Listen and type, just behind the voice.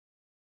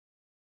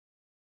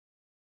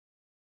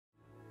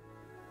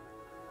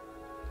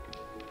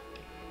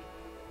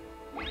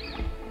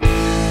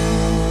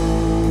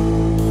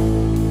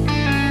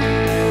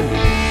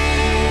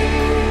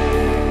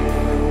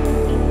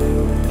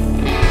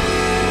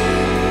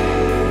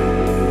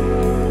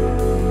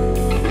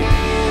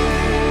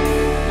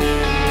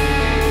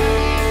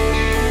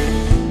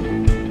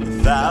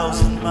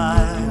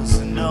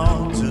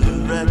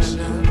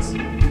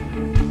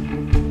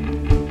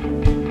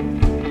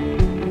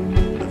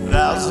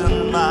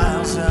1,000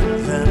 miles and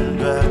then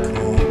back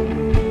home.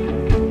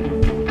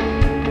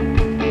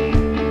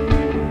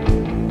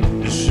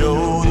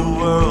 Show the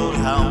world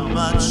how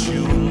much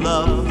you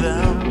love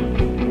them.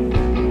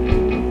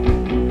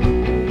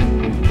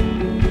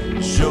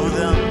 Show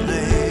them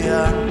they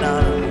are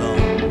not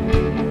alone.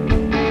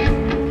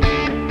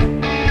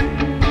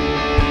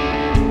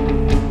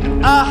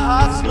 Our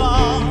hearts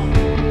long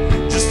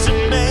just to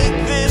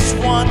make this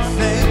one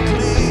thing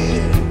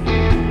clear.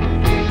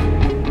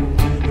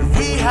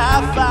 We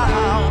have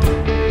found a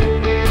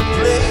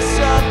place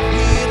of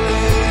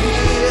healing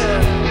here.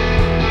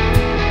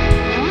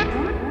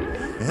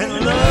 And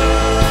love's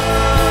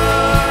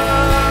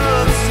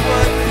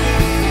what we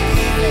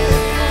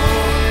live for.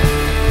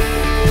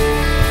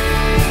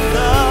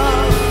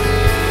 Love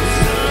is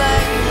the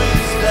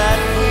language that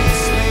we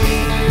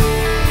speak.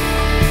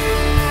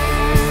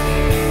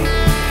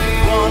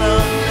 Wanna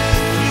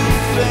make you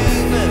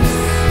famous,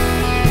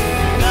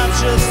 not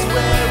just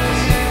where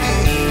we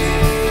meet.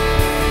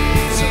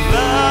 So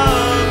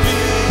love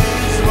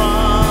is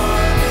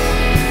running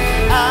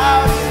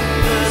out in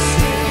the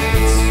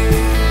streets.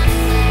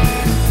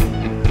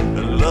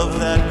 A love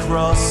that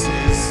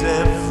crosses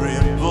every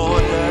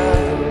border.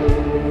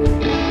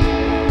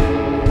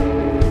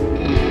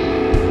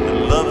 A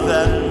love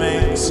that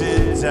makes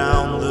it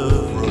down the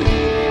road.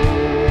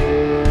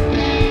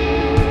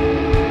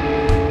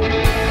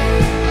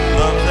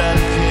 Love that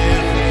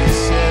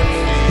carries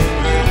every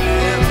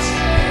burden.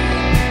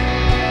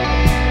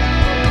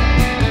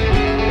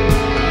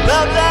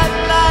 Love that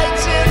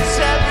lightens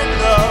every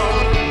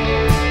load.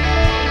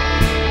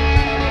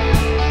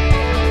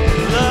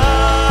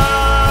 Love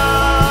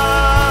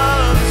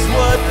is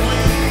what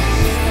we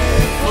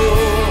live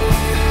for.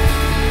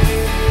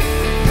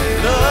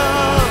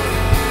 Love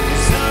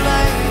is the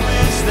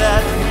language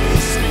that we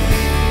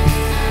speak.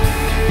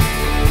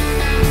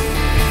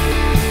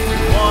 We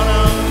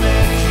wanna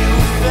make you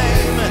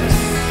famous,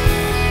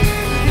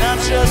 not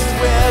just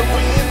where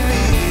we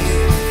meet.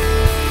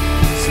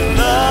 So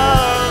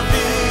love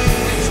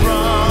is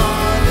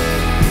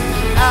running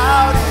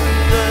out in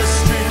the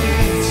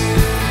streets.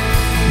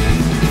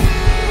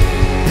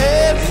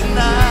 It's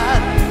not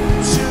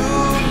too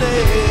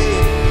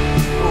late,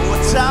 our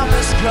time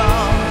has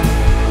come.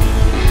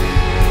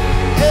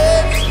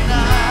 It's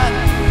not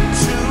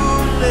too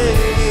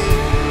late,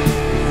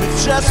 we've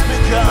just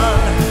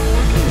begun.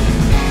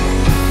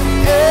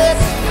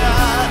 It's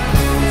not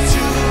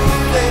too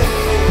late,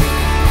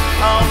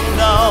 oh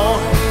no.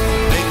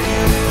 Make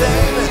you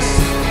famous,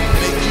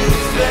 make you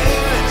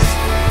famous,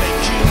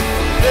 make you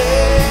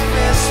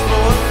famous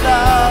for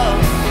love.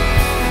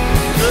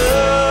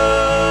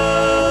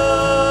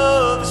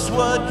 Love is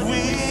what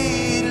we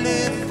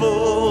live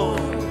for.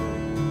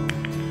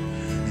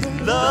 And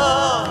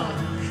love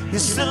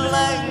is the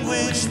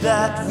language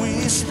that we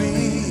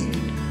speak.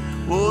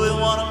 Oh, we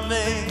wanna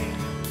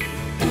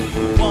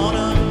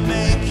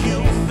make you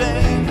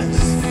famous,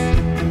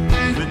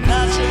 but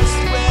not just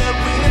where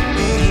we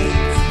meet.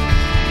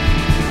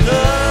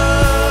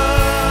 Love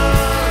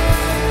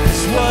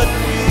is what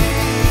we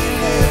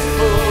live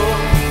for.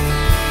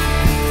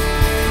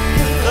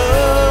 And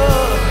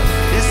love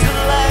is the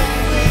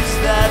language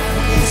that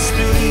we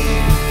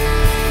speak.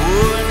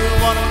 Oh, and we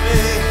wanna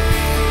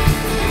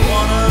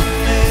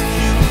make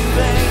you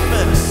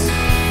famous,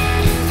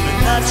 but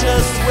not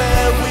just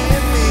where we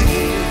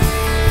meet.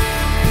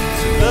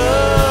 So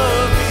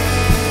love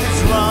is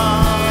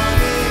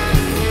running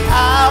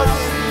out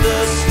in the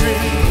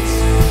streets.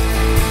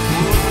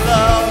 Oh,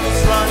 love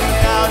is running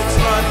out, it's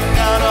running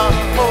out all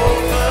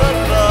over.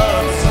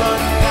 Love is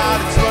running out,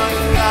 it's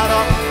running out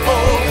all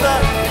over.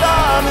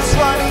 Love is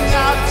running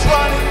out, it's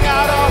running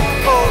out all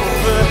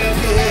over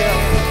here.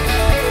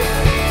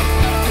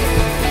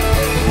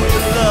 Oh,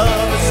 your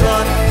love is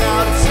running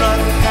out, it's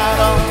running out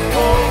all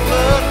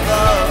over.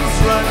 Love is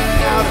running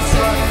out, it's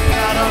running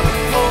out all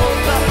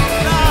over.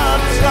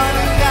 Love is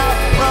running out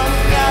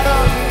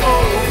all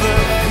over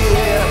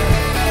here.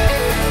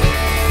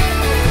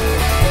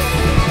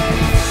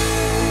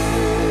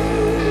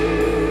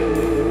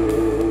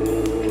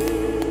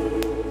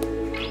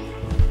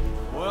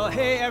 Well,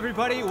 hey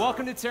everybody,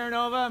 welcome to Terra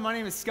Nova. My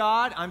name is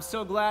Scott. I'm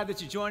so glad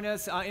that you joined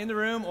us in the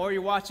room or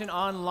you're watching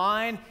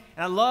online.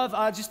 And I love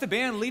just the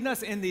band leading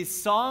us in these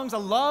songs. I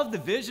love the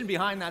vision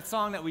behind that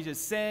song that we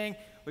just sang,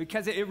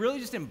 because it really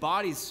just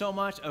embodies so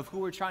much of who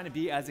we're trying to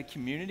be as a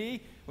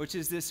community, which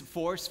is this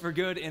force for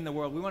good in the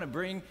world. We want to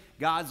bring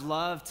God's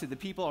love to the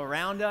people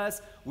around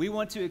us. We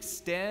want to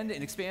extend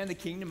and expand the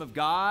kingdom of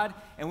God,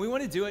 and we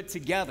want to do it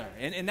together.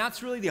 And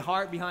that's really the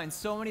heart behind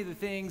so many of the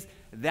things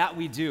that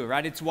we do,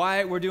 right? It's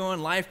why we're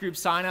doing life group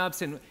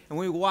signups and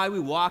why we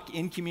walk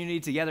in community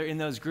together in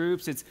those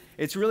groups.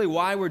 It's really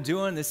why we're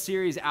doing this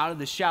series Out of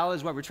the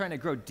Shallows, why we're trying to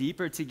grow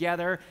deeper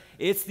together.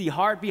 It's the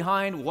heart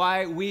behind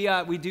why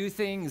we do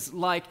things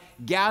like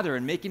gather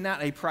and making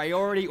that a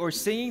priority, or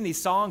singing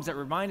these songs that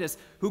remind us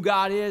who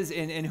God is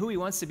and who He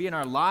wants to be in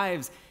our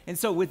lives. And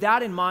so with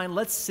that in mind,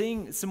 let's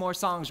sing some more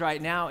songs right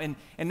now and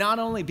not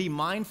only be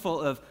mindful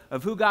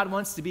of who God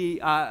wants to be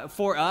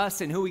for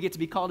us and who we get to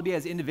be called to be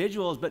as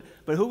individuals, but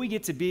who we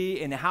get to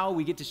be and how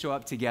we get to show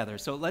up together.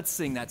 So let's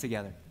sing that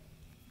together.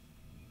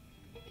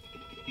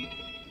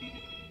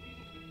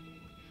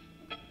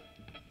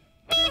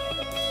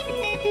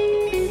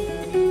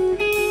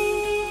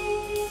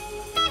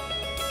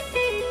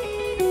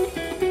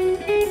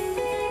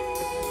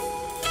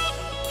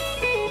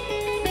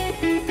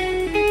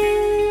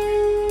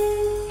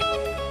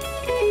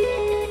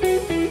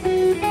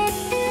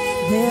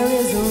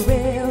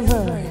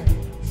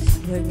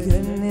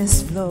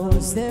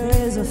 Flows. There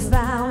is a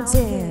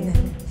fountain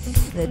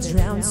that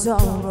drowns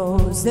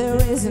sorrows. There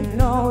is an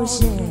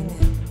ocean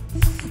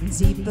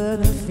deeper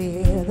than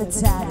fear. The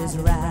tide is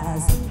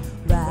rising,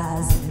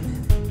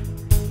 rising.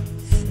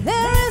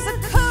 There is a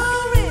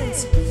current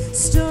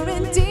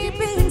stirring deep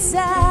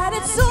inside.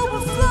 It's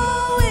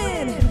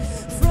overflowing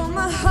from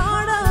the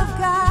heart of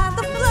God.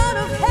 The flood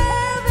of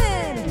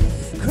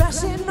heaven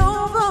crashing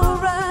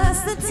over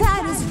us. The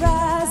tide is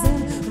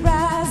rising,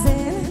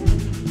 rising.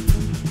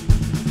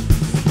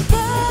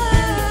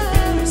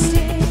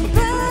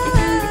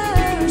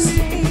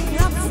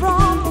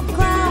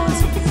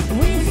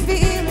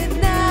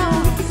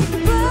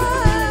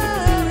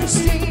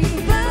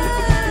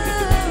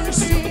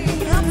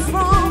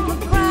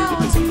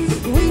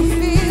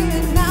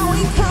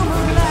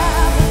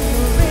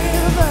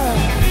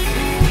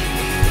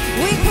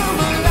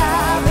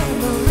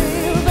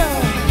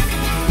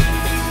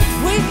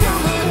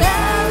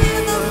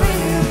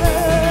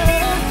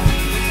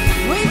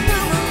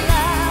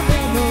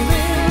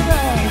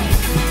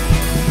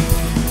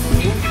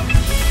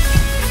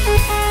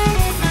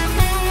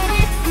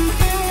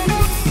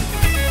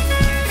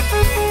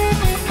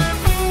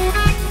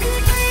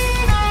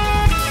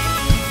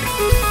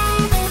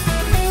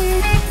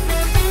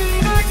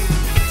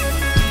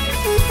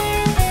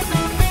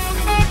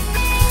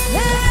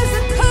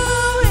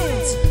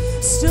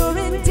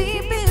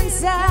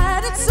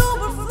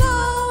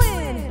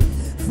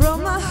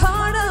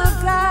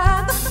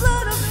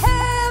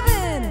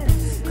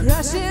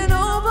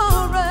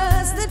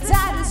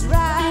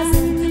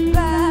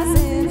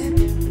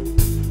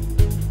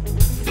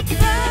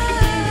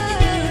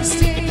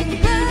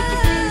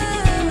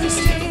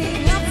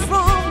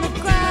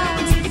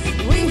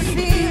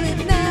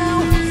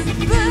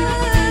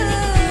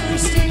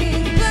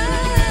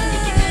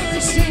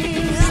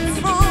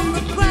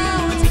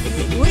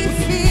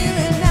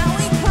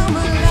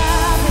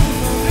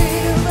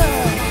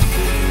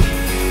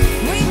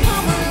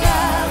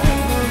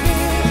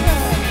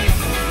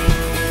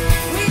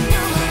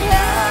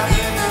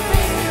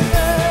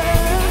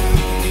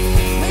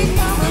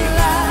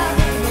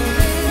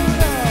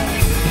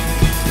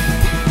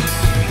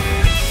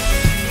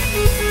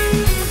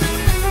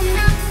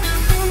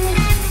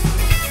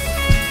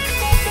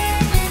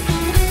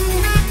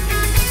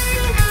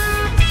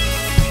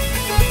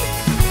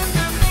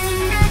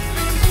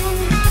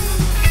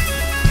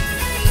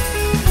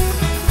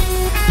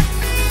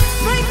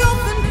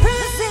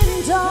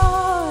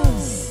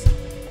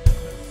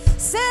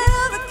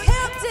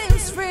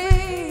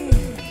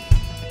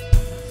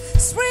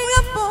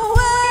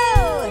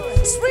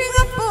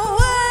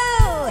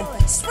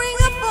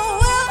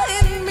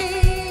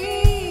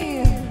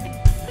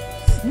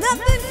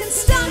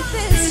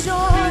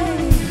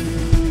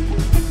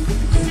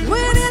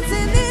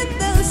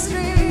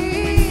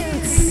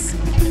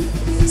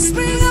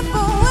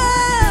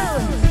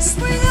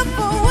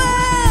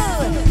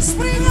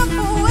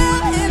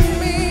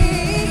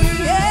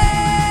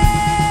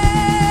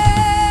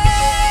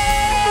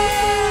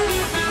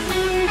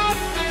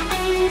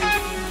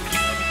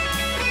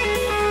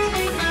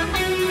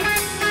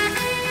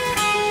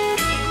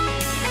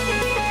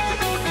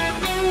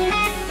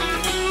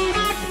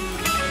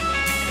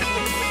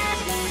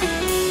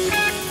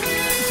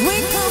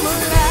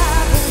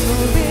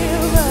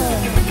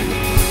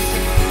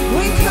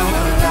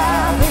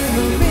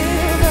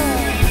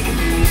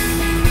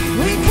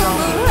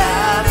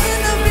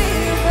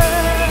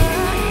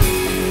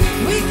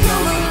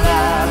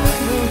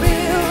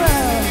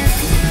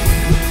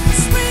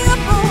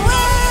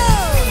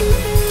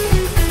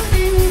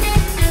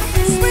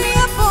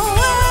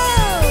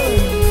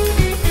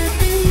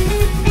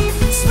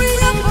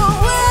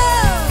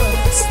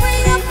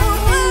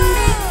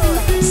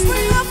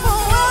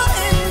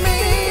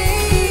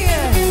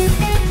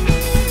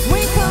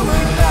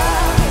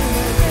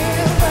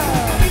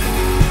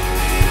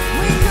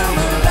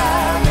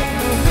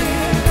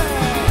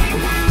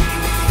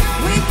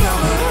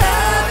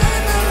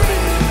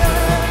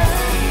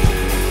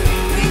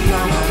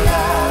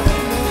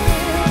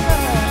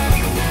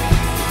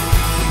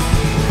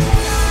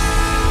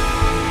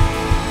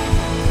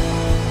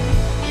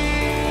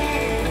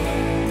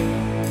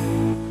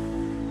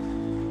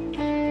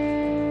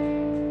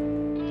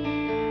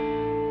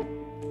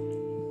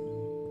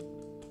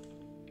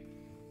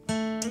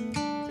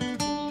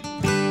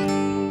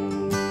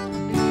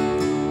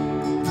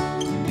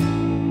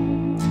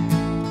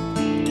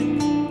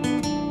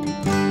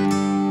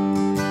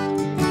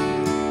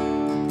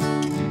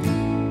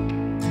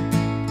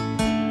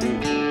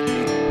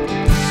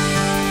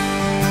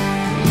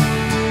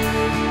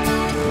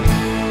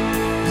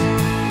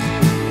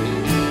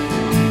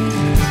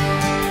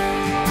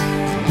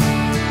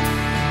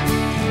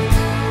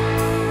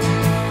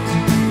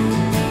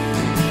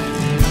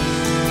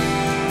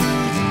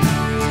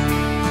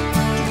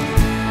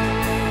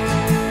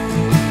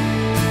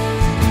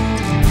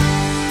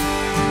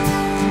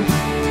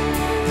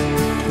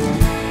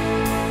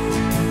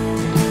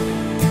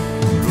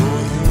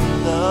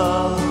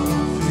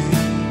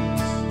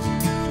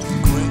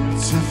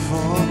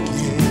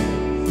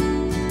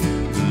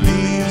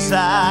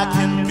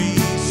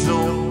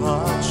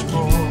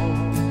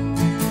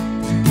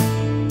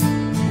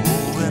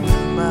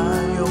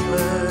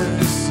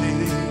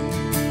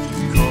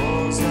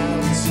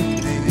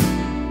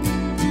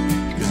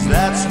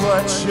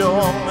 what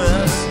your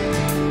mercy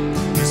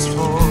is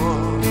for.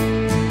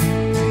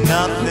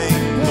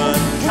 Nothing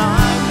but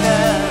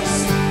kindness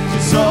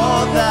is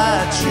all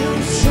that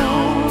you've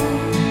shown.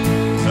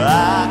 I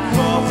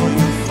call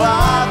you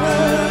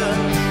Father,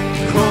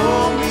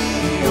 call me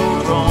your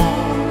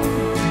own.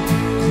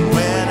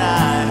 When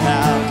I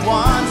have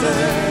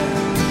wandered,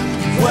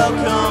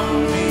 welcome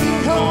me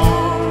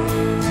home.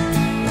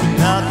 With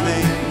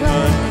nothing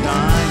but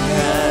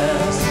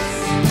kindness.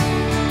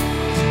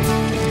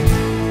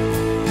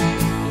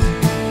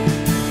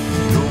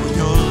 Though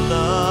your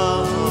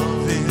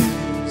love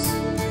is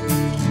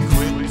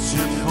quick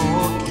to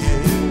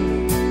forgive,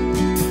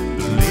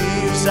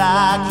 believes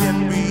I can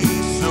be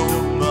so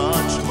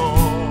much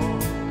more.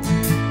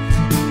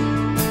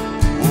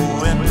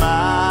 Oh, in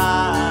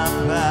my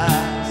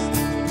past,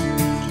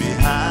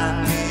 behind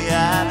me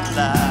at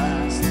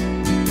last,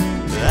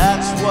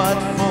 that's what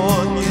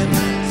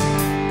forgiveness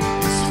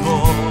is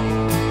for.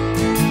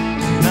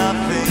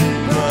 Nothing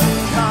but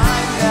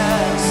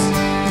kindness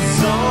is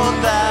all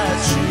that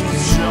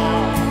you've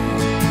shown.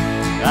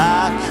 I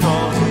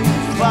call you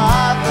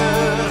Father,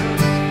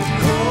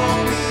 call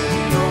me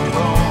your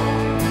own.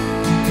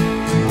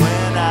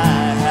 When I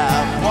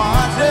have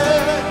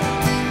wandered,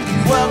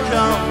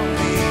 welcome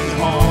me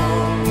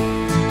home.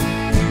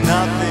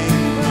 Nothing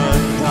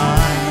but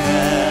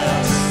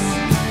kindness.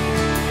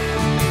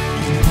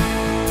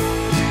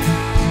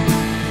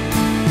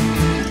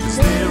 'Cause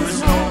there is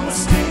no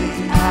mistake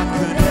I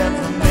could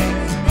ever make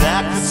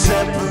that could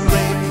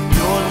separate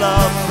your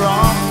love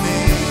from me.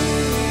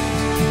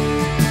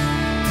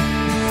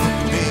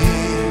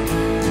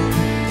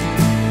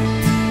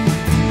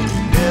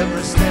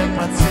 Every step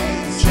I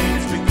take,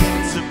 chains begin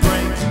to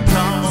break.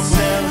 Come on,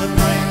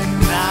 celebrate.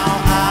 Now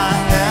I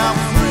am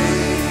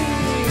free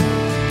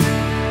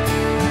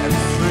and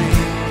free.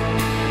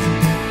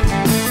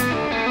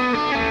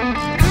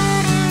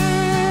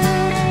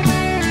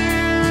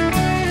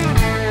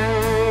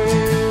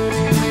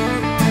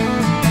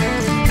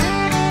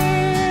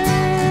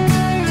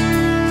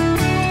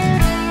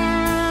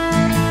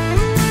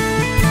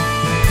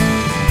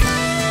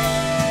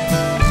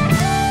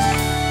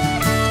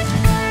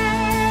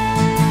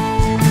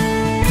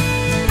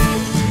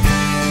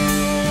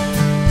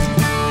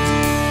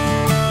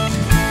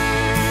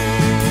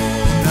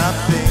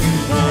 Nothing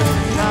but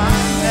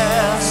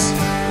kindness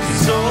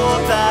is all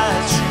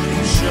that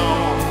you've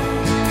shown.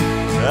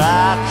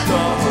 I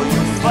call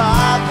you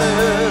Father,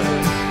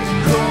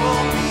 call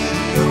me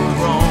your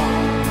own.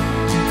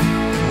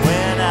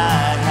 When I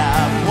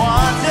have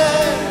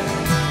wandered,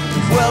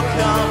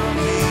 welcome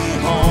me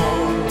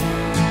home.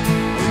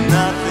 With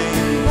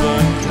nothing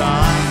but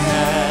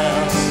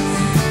kindness.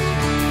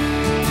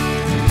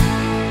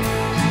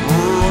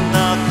 Oh,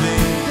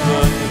 nothing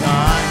but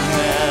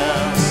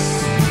kindness.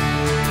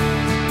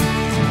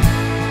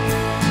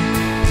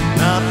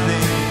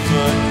 Nothing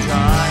but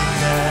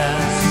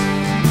kindness.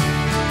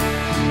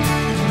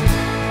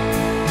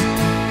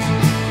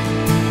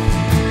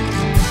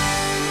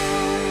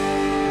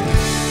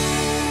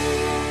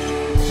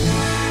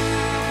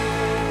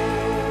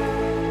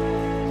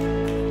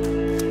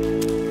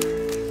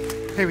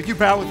 Hey, would you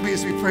bow with me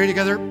as we pray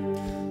together?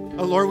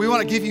 Oh, Lord, we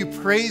want to give you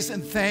praise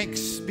and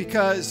thanks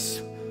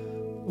because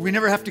we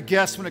never have to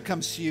guess when it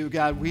comes to you,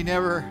 God. We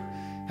never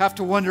have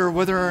to wonder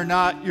whether or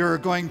not you're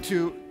going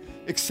to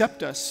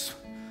accept us,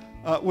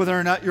 whether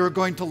or not you're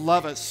going to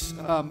love us,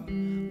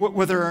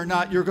 whether or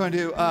not you're going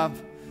to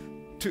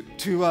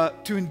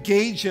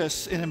engage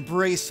us and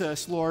embrace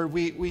us, Lord.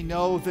 We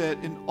know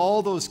that in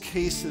all those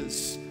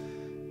cases,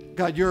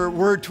 God, your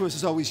word to us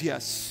is always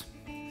yes.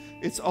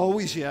 It's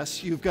always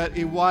yes. You've got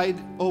a wide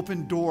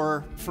open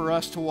door for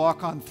us to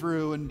walk on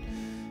through and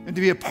to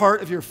be a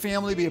part of your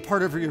family, be a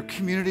part of your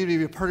community, to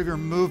be a part of your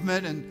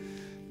movement. And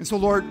so,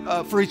 Lord,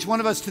 for each one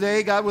of us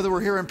today, God, whether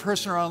we're here in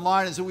person or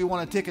online, is that we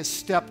want to take a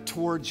step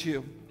towards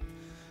you.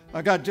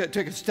 God,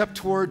 take a step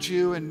towards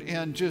you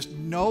and just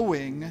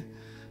knowing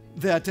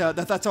that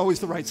that's always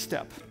the right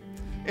step.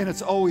 And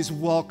it's always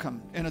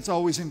welcome and it's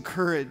always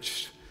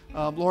encouraged.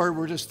 Lord,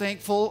 we're just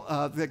thankful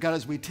that, God,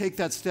 as we take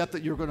that step,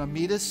 that you're going to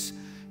meet us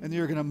and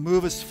you're going to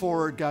move us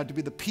forward, God, to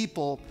be the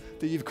people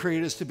that you've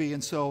created us to be.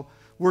 And so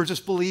we're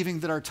just believing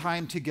that our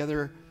time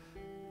together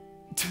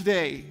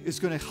today is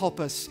going to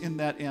help us in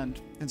that end.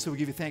 And so we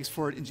give you thanks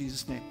for it in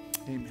Jesus' name.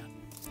 Amen.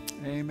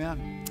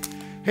 Amen.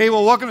 Hey,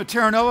 well, welcome to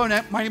Terra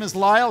Nova. My name is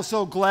Lyle.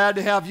 So glad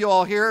to have you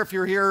all here. If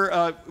you're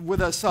here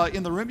with us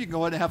in the room, you can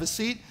go ahead and have a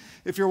seat.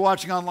 If you're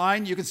watching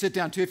online, you can sit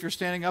down too. If you're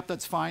standing up,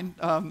 that's fine,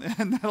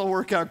 and that'll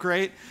work out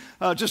great.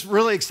 Just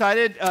really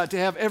excited to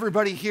have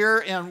everybody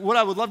here, and what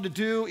I would love to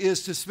do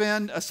is to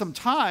spend some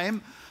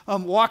time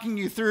walking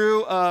you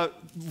through,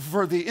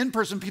 for the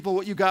in-person people,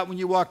 what you got when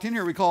you walked in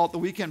here. We call it the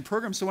weekend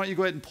program, so why don't you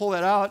go ahead and pull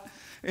that out,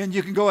 and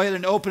you can go ahead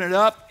and open it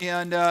up,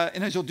 and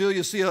as you'll do,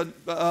 you'll see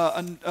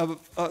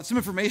some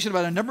information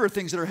about a number of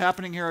things that are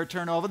happening here at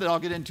Terra Nova that I'll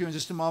get into in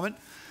just a moment.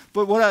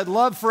 But what I'd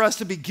love for us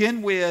to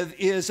begin with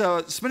is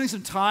spending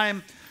some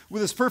time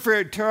with this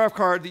perforated tear-off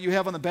card that you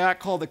have on the back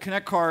called the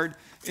Connect card.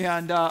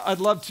 And I'd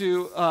love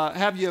to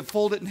have you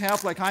fold it in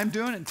half like I'm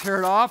doing and tear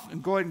it off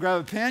and go ahead and grab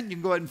a pen. You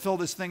can go ahead and fill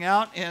this thing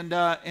out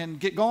and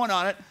get going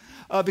on it.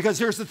 Because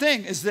here's the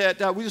thing, is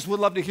that we just would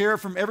love to hear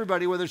from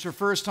everybody, whether it's your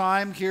first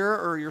time here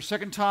or your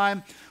second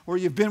time, or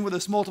you've been with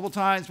us multiple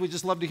times. We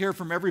just love to hear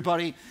from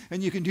everybody.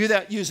 And you can do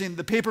that using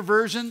the paper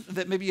version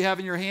that maybe you have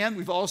in your hand.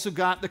 We've also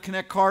got the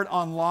Connect card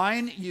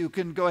online. You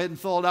can go ahead and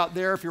fill it out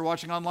there if you're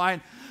watching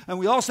online. And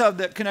we also have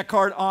the Connect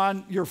card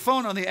on your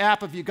phone on the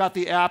app if you've got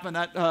the app, and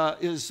that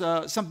is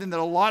something that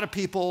a lot of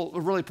people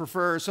really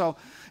prefer. So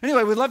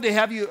anyway, we'd love to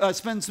have you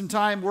spend some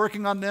time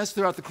working on this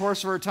throughout the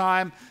course of our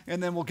time,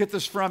 and then we'll get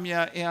this from you,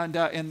 and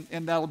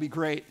that'll be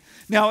great.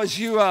 Now, as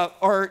you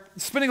are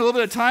spending a little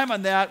bit of time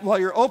on that while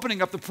you're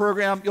opening up the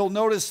program, you'll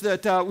notice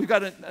that we've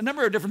got a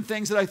number of different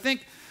things that I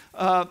think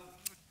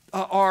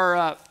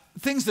are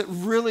things that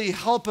really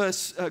help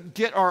us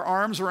get our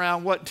arms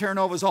around what Terra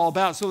Nova is all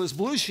about. So this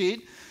blue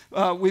sheet,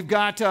 we've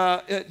got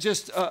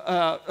just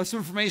some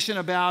information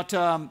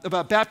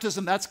about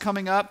baptism. That's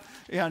coming up,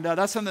 and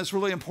that's something that's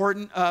really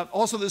important.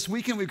 Also this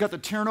weekend, we've got the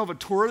Terra Nova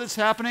Tour that's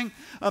happening.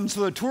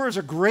 So the tour is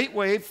a great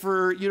way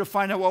for you to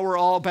find out what we're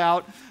all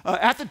about.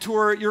 At the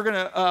tour, you're going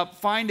to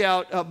find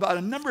out about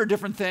a number of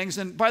different things.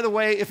 And by the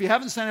way, if you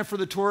haven't signed up for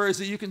the tour, is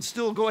that you can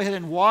still go ahead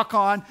and walk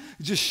on.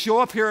 Just show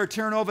up here at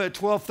Terra Nova at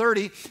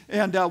 12:30,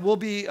 and we'll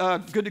be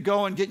good to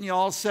go and getting you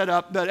all set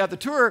up. But at the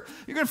tour,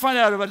 you're going to find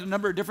out about a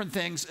number of different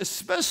things,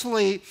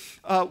 especially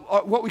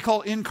what we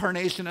call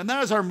incarnation, and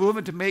that is our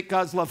movement to make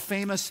God's love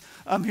famous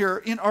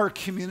here in our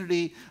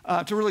community,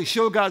 to really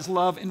show God's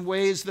love in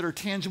ways that are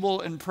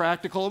tangible and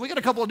practical. And we got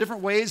a couple of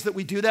different ways that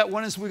we do that.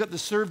 One is we've got the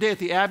Serve Day at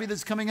the Abbey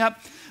that's coming up.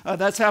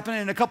 That's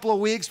happening in a couple of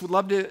weeks. We'd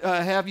love to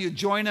have you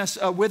join us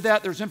with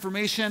that. There's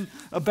information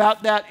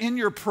about that in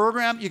your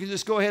program. You can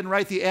just go ahead and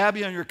write the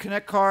Abbey on your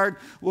Connect card.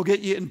 We'll get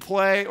you in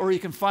play, or you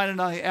can find it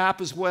on the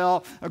app as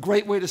well. A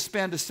great way to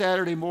spend a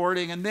Saturday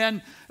morning. And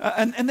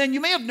then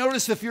you may have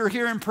noticed, if you're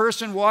here in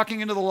person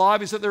walking into the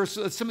lobbies, that there's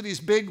some of these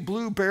big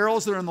blue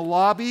barrels that are in the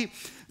lobby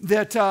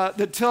that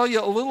tell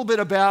you a little bit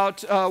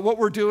about what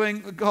we're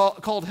doing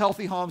called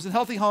Healthy Homes. And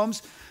Healthy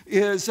Homes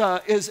is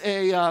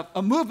a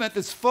movement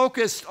that's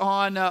focused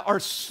on our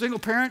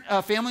single-parent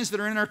families that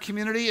are in our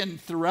community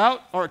and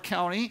throughout our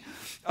county.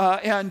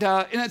 And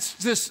it's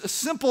this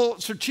simple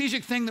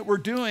strategic thing that we're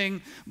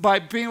doing by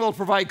being able to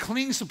provide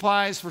cleaning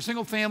supplies for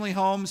single-family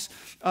homes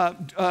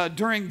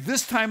during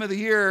this time of the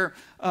year,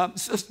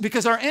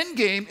 because our end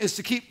game is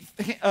to keep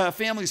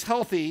families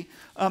healthy,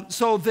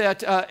 so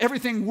that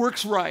everything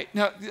works right.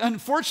 Now,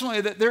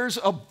 unfortunately, there's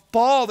a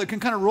ball that can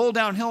kind of roll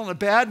downhill in a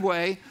bad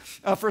way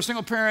for a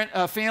single-parent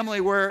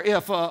family, where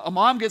if a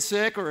mom gets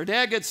sick or a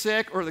dad gets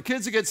sick or the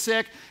kids get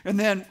sick, and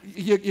then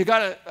you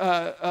got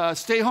to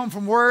stay home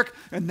from work,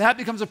 and that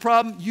becomes a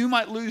problem, you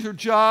might lose your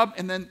job,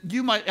 and then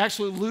you might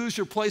actually lose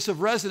your place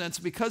of residence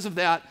because of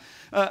that.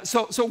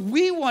 So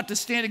we want to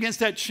stand against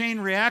that chain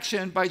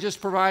reaction by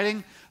just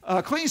providing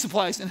cleaning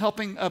supplies and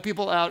helping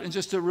people out in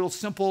just a real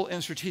simple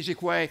and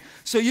strategic way.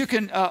 So you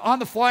can, on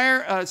the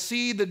flyer,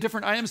 see the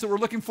different items that we're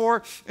looking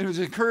for, and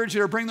we encourage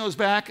you to bring those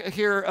back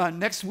here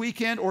next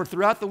weekend or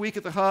throughout the week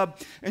at the Hub,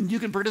 and you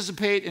can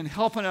participate in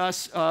helping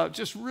us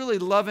just really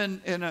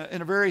loving in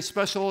a very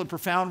special and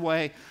profound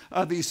way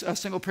these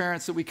single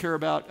parents that we care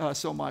about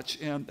so much,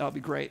 and that'll be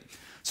great.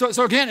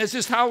 So again, it's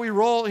just how we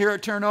roll here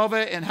at Terra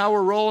Nova, and how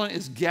we're rolling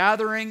is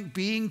gathering,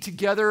 being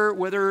together,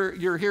 whether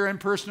you're here in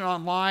person or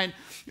online,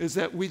 is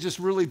that we just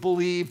really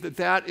believe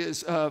that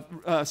is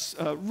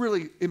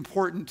really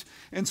important.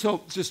 And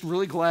so just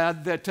really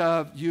glad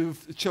that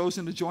you've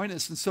chosen to join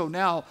us. And so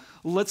now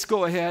let's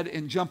go ahead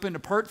and jump into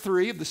part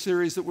 3 of the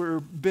series that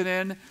we've been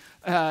in.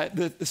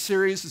 The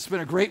series, it's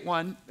been a great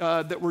one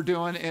that we're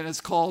doing, and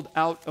it's called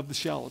Out of the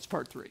Shell. It's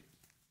part 3.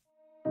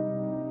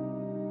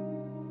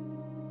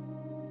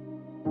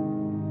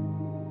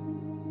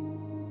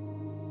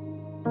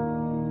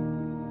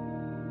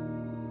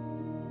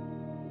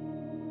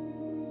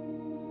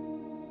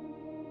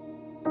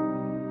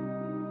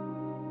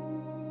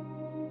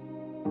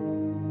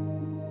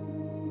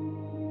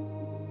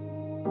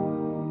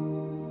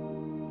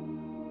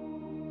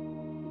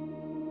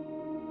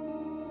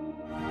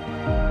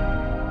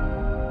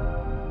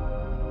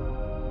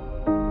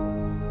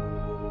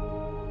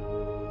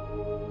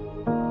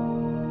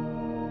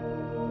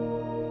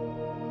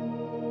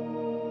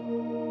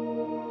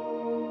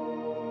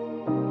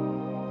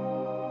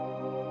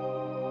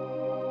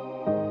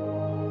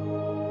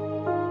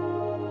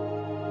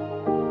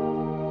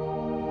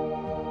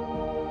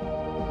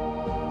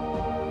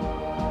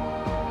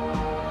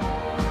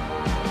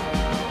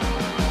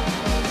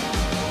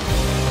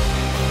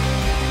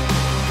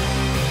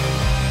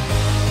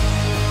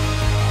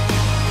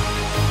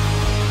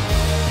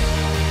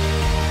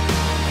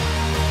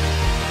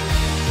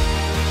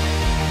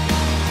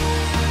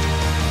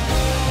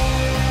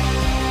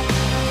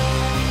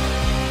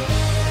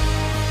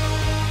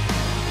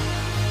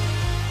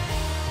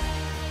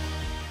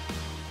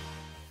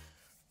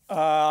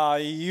 Now,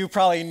 you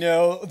probably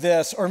know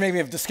this, or maybe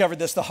have discovered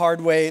this the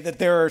hard way, that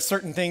there are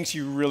certain things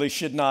you really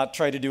should not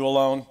try to do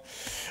alone.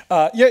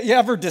 You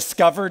ever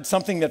discovered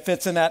something that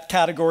fits in that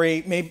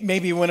category,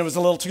 maybe when it was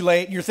a little too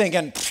late, and you're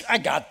thinking, I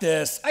got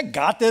this, I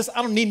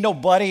don't need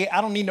nobody,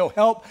 I don't need no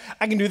help,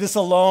 I can do this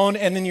alone,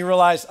 and then you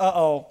realize,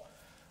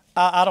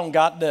 I don't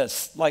got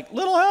this. Like,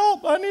 little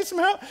help, I need some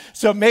help.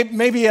 So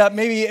maybe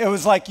it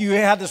was like you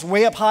had this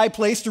way up high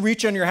place to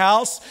reach on your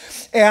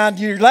house, and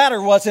your ladder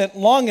wasn't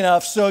long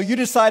enough, so you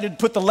decided to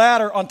put the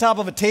ladder on top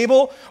of a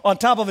table,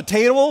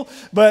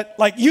 but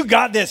like, you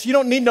got this. You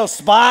don't need no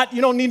spot.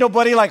 You don't need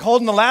nobody like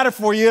holding the ladder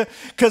for you,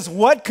 because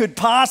what could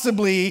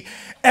possibly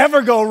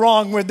ever go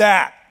wrong with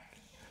that?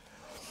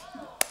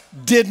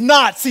 Did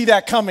not see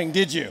that coming,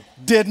 did you?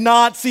 Did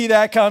not see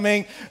that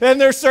coming. And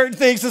there's certain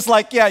things it's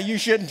like, yeah, you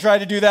shouldn't try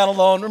to do that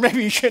alone, or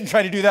maybe you shouldn't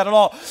try to do that at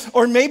all.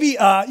 Or maybe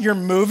you're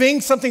moving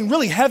something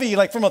really heavy,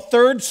 like from a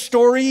third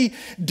story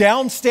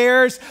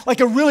downstairs, like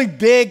a really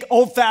big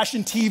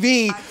old-fashioned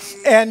TV,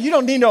 and you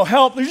don't need no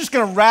help. You're just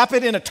gonna wrap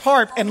it in a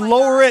tarp and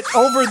lower it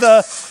over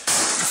the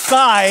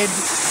side.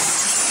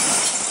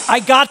 I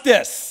got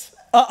this.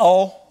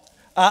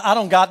 I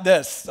don't got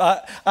this.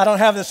 I don't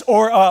have this.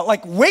 Or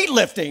like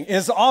weightlifting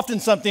is often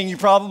something you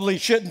probably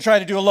shouldn't try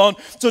to do alone.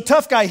 So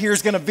Tough Guy here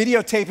is going to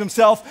videotape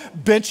himself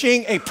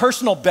benching a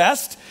personal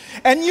best.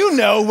 And you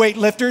know,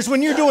 weightlifters,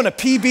 when you're doing a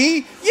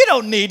PB, you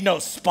don't need no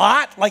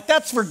spot. Like,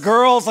 that's for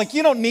girls. Like,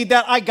 you don't need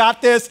that. I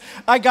got this.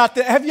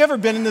 Have you ever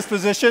been in this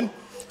position?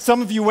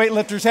 Some of you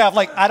weightlifters have.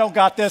 Like, I don't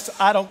got this.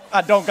 I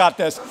don't got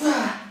this.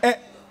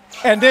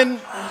 And then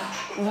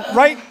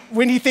right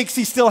when he thinks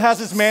he still has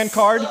his man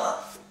card,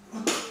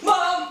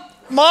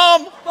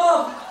 Mom!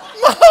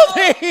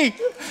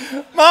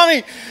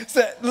 Mommy!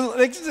 So,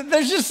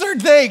 there's just certain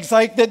things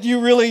like that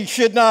you really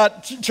should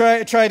not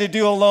try to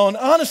do alone.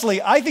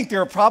 Honestly, I think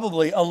there are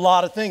probably a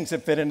lot of things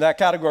that fit into that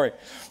category.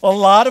 A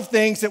lot of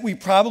things that we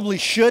probably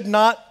should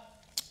not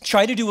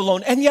try to do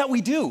alone, and yet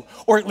we do,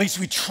 or at least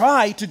we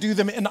try to do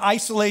them in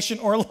isolation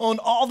or alone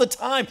all the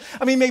time.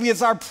 I mean, maybe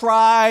it's our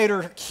pride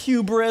or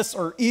hubris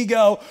or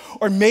ego,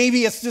 or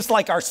maybe it's just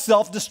like our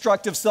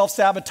self-destructive,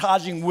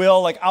 self-sabotaging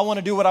will, like I want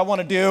to do what I want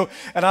to do,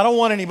 and I don't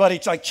want anybody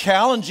like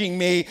challenging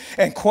me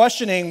and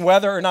questioning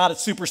whether or not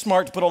it's super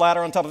smart to put a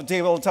ladder on top of the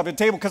table,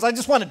 because I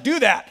just want to do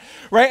that,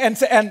 right?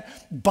 And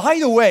by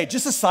the way,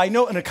 just a side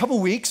note, in a couple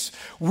weeks,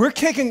 we're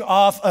kicking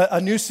off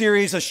a new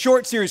series, a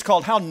short series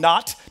called How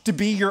Not to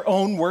Be Your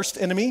Own Worst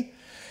Enemy.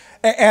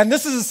 And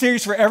this is a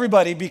series for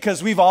everybody,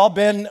 because we've all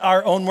been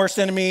our own worst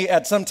enemy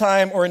at some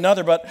time or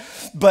another,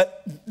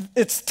 but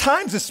it's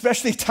times,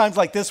 especially times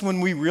like this, when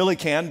we really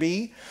can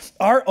be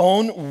our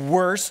own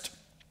worst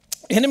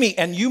enemy.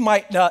 And you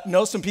might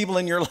know some people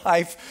in your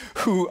life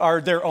who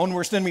are their own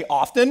worst enemy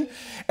often,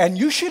 and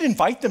you should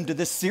invite them to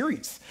this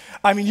series.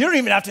 I mean, you don't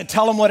even have to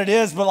tell them what it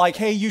is, but like,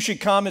 hey, you should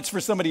come. It's for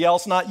somebody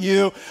else, not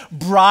you.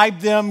 Bribe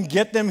them,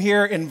 get them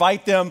here,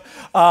 invite them.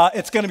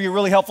 It's going to be a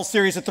really helpful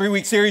series, a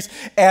 3-week series.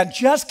 And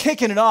just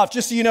kicking it off,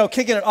 just so you know,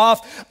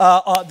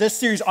 this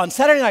series on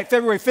Saturday night,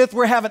 February 5th,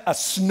 we're having a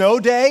snow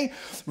day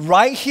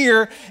right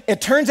here.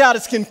 It turns out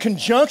it's in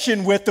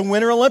conjunction with the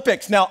Winter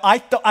Olympics. Now, I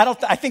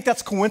think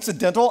that's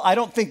coincidental. I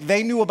don't think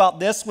they knew about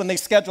this when they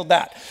scheduled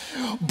that.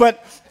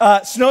 But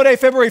snow day,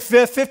 February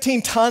 5th,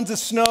 15 tons of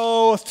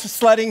snow,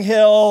 sledding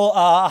hill,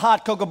 a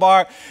hot cocoa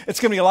bar. It's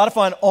going to be a lot of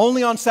fun,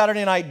 only on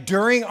Saturday night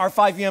during our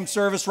 5 p.m.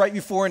 service, right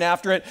before and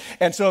after it.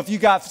 And so if you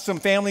got some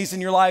families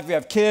in your life, you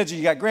have kids,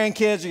 you got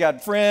grandkids, you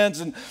got friends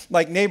and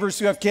like neighbors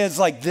who have kids,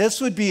 like this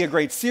would be a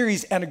great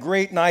series and a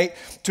great night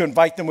to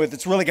invite them with.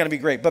 It's really going to be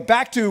great. But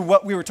back to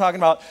what we were talking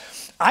about,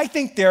 I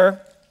think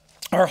there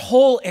are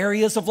whole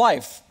areas of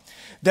life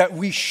that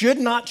we should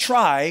not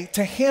try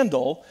to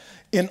handle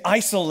in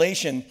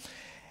isolation.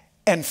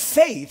 And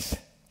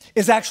faith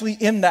is actually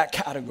in that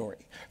category.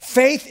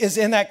 Faith is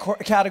in that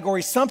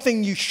category,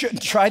 something you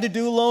shouldn't try to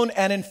do alone,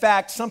 and in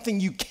fact,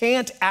 something you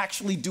can't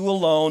actually do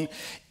alone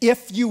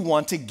if you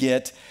want to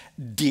get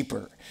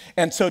deeper.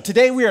 And so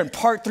today we are in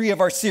part 3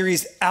 of our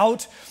series,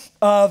 Out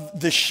of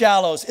the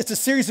Shallows. It's a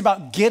series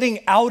about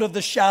getting out of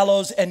the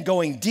shallows and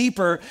going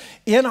deeper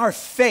in our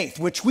faith,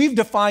 which we've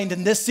defined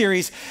in this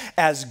series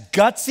as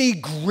gutsy,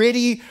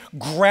 gritty,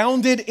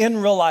 grounded in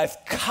real life,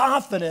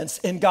 confidence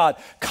in God,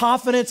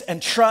 confidence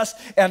and trust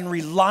and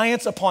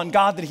reliance upon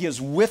God that He is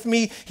with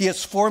me, He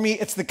is for me.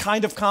 It's the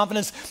kind of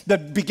confidence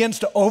that begins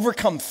to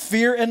overcome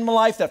fear in my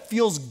life, that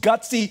feels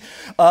gutsy,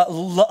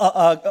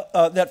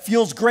 that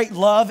feels great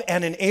love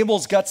and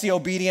enables gutsy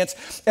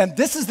obedience. And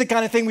this is the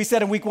kind of thing we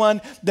said in week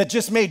 1 that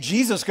just made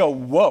Jesus go,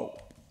 whoa.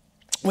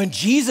 When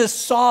Jesus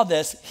saw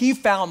this, He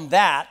found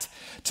that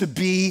to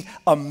be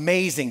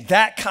amazing,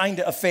 that kind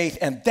of faith.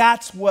 And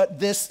that's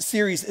what this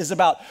series is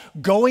about,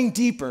 going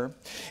deeper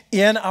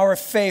in our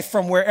faith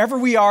from wherever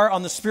we are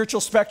on the spiritual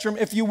spectrum,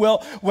 if you will,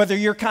 whether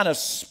you're kind of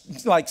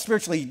like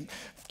spiritually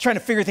trying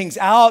to figure things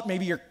out.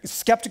 Maybe you're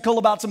skeptical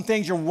about some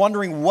things. You're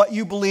wondering what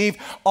you believe,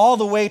 all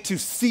the way to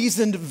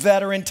seasoned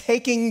veteran,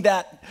 taking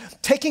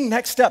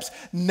next steps,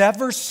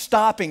 never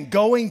stopping,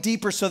 going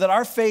deeper so that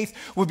our faith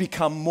would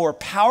become more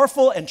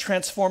powerful and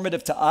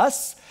transformative to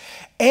us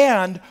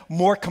and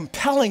more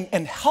compelling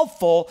and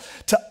helpful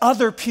to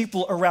other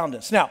people around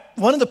us. Now,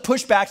 one of the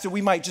pushbacks that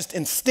we might just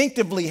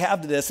instinctively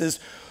have to this is,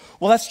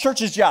 well, that's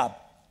church's job.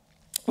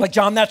 Like,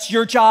 John, that's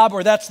your job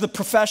or that's the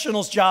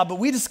professional's job. But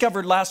we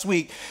discovered last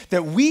week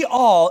that we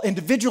all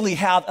individually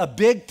have a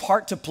big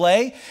part to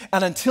play.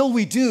 And until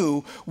we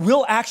do,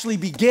 we'll actually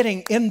be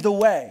getting in the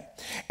way.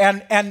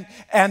 And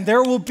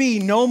there will be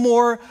no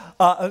more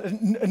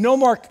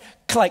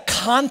like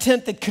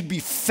content that could be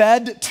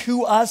fed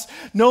to us,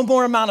 no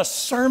more amount of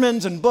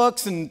sermons and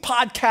books and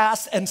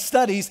podcasts and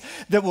studies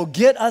that will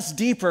get us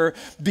deeper,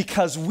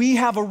 because we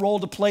have a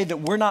role to play that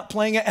we're not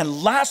playing it.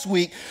 And last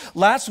week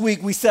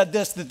we said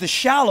this, that the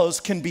shallows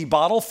can be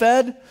bottle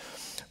fed,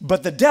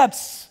 but the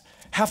depths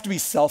have to be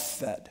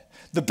self-fed.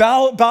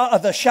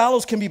 The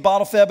shallows can be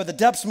bottle fed, but the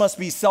depths must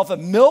be self-fed.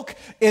 Milk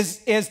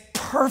is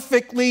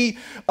perfectly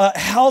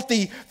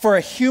healthy for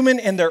a human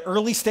in their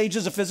early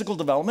stages of physical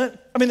development.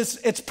 I mean,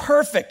 it's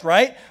perfect,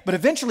 right? But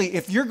eventually,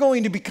 if you're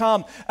going to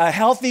become a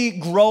healthy,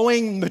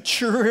 growing,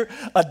 mature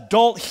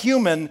adult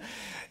human,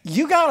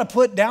 you got to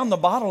put down the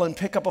bottle and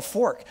pick up a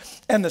fork.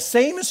 And the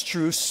same is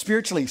true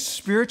spiritually.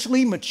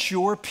 Spiritually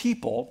mature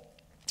people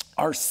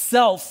are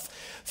self-feeders.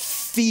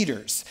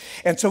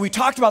 And so we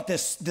talked about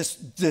this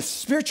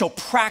spiritual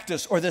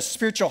practice, or this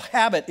spiritual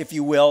habit, if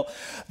you will,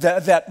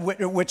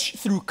 which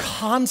through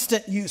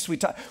constant use,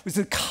 with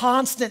a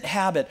constant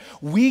habit,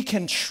 we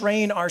can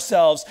train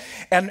ourselves.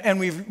 And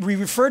we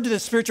referred to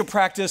this spiritual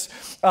practice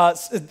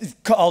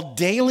called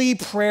daily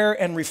prayer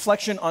and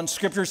reflection on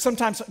Scripture,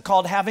 sometimes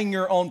called having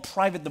your own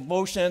private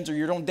devotions or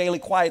your own daily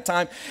quiet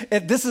time.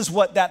 This is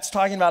what that's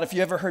talking about. If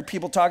you ever heard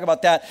people talk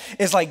about that,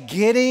 it's like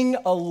getting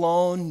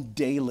alone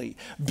daily,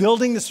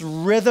 building this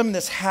rhythm,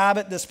 this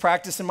habit, this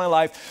practice in my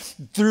life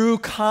through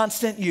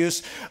constant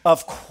use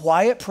of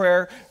quiet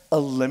prayer,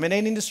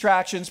 eliminating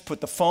distractions,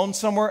 put the phone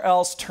somewhere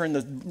else, turn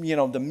the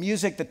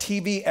music, the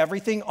TV,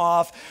 everything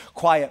off,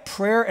 quiet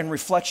prayer and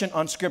reflection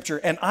on Scripture.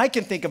 And I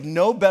can think of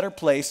no better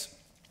place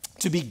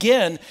to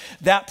begin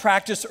that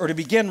practice, or to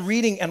begin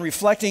reading and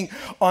reflecting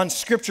on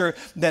Scripture,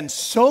 than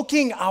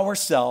soaking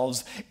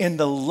ourselves in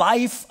the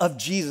life of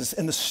Jesus,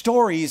 in the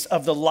stories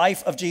of the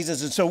life of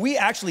Jesus. And so we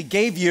actually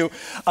gave you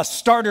a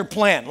starter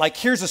plan. Like,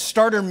 here's a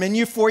starter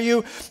menu for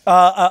you,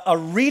 a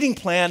reading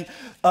plan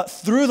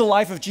through the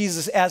life of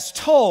Jesus as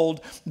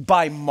told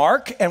by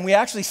Mark. And we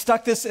actually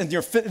stuck this in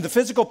the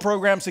physical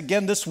programs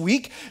again this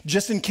week,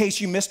 just in case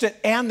you missed it.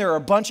 And there are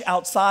a bunch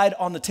outside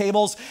on the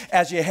tables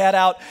as you head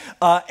out.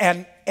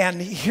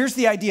 And here's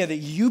the idea, that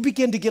you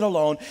begin to get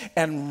alone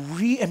and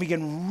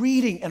begin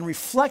reading and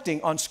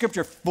reflecting on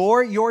Scripture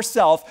for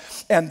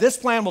yourself. And this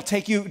plan will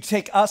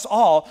take us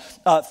all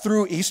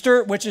through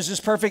Easter, which is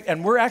just perfect.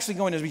 And we're actually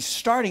going to be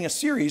starting a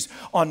series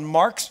on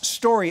Mark's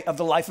story of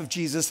the life of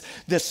Jesus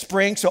this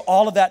spring. So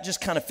all of that just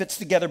kind of fits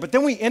together. But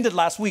then we ended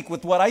last week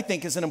with what I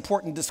think is an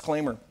important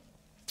disclaimer.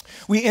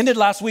 We ended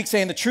last week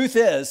saying the truth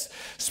is,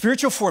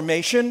 spiritual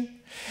formation,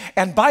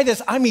 and by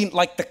this, I mean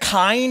like the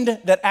kind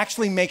that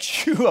actually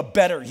makes you a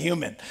better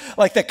human.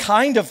 Like the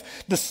kind of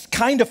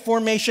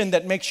formation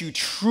that makes you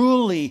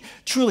truly,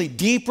 truly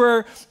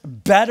deeper,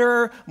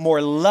 better, more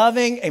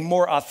loving, a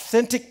more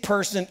authentic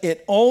person.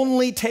 It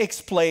only takes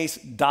place ...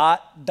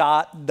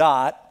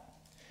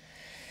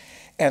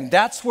 And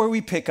that's where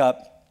we pick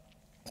up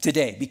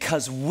today.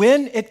 Because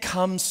when it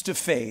comes to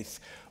faith,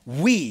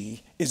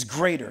 we is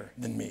greater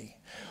than me.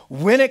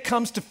 When it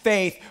comes to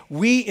faith,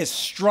 we is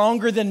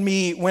stronger than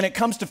me. When it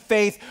comes to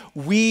faith,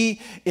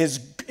 we is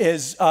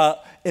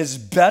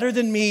better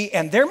than me.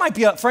 And there might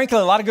be, frankly,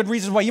 a lot of good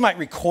reasons why you might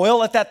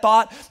recoil at that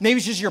thought. Maybe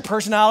it's just your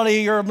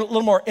personality. You're a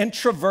little more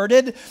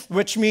introverted,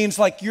 which means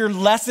like you're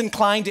less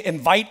inclined to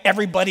invite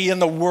everybody in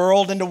the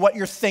world into what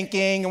you're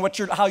thinking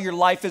and how your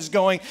life is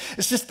going.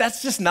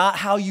 That's just not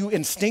how you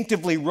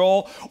instinctively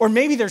roll. Or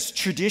maybe there's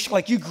tradition,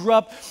 like you grew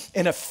up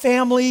in a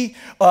family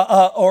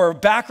or a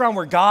background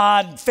where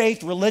God,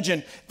 faith, religion,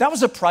 that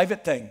was a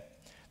private thing.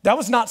 That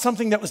was not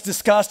something that was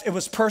discussed. It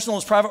was personal, it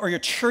was private. Or your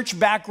church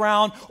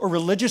background or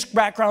religious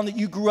background that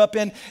you grew up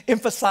in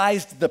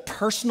emphasized the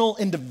personal,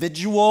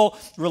 individual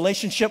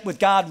relationship with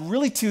God,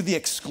 really to the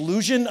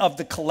exclusion of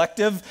the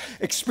collective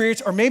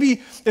experience. Or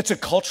maybe it's a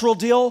cultural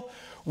deal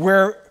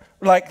where,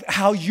 like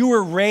how you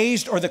were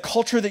raised or the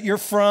culture that you're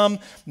from,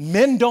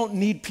 men don't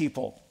need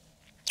people.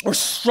 Or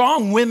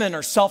strong women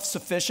are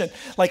self-sufficient.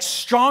 Like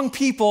strong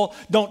people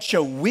don't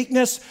show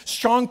weakness.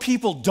 Strong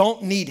people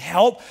don't need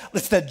help.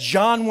 It's the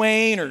John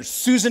Wayne or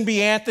Susan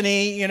B.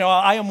 Anthony,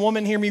 I am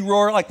woman, hear me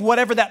roar. Like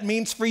whatever that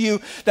means for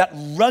you, that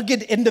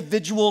rugged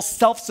individual,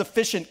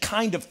 self-sufficient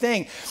kind of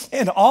thing.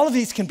 And all of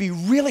these can be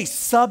really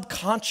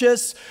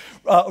subconscious,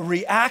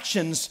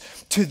 reactions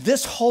to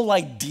this whole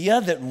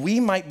idea that we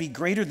might be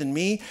greater than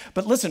me.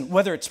 But listen,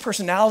 whether it's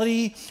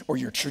personality or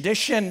your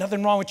tradition,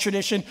 nothing wrong with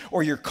tradition,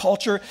 or your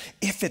culture,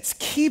 if it's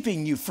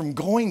keeping you from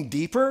going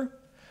deeper,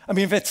 I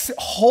mean, if it's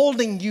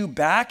holding you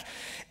back,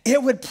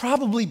 it would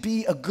probably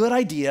be a good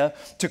idea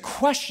to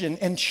question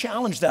and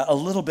challenge that a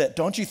little bit,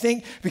 don't you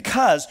think?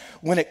 Because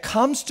when it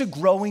comes to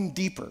growing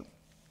deeper,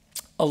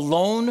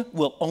 alone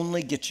will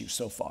only get you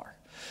so far.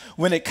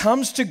 When it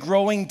comes to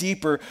growing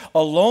deeper,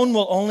 alone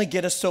will only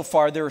get us so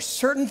far. There are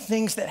certain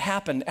things that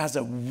happen as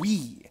a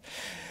we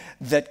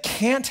that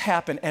can't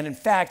happen, and in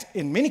fact,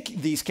 in many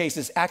of these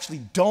cases, actually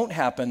don't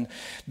happen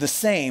the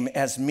same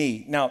as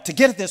me. Now, to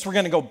get at this, we're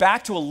going to go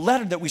back to a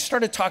letter that we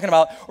started talking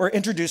about or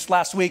introduced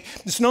last week.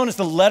 It's known as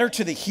the letter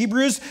to the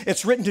Hebrews.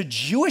 It's written to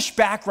Jewish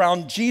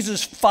background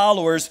Jesus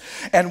followers,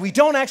 and we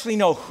don't actually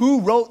know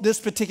who wrote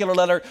this particular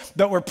letter,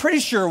 but we're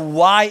pretty sure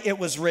why it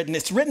was written.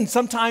 It's written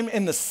sometime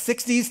in the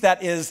 60s,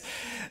 that is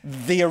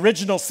the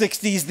original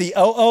 60s, the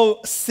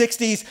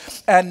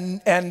 60s,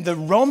 and the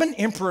Roman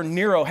Emperor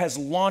Nero has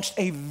launched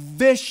a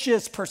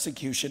vicious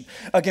persecution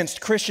against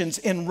Christians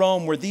in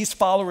Rome, where these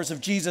followers of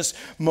Jesus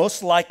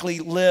most likely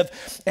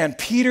live. And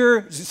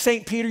Peter,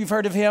 St. Peter, you've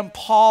heard of him,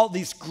 Paul,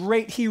 these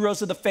great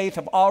heroes of the faith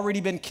have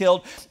already been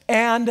killed,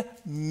 and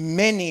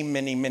many,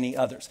 many, many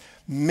others.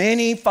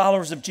 Many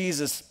followers of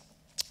Jesus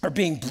are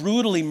being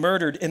brutally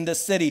murdered in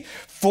this city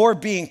for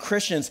being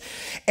Christians.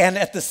 And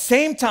at the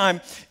same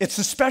time, it's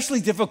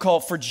especially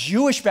difficult for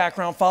Jewish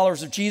background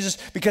followers of Jesus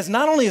because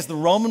not only is the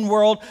Roman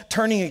world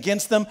turning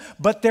against them,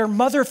 but their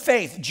mother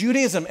faith,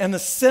 Judaism, and the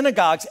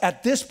synagogues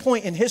at this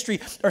point in history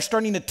are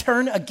starting to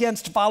turn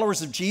against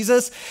followers of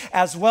Jesus,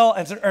 as well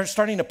as are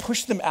starting to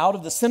push them out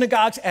of the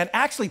synagogues and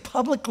actually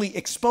publicly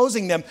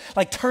exposing them,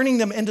 like turning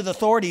them into the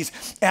authorities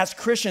as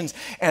Christians.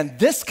 And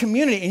this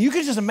community, and you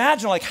can just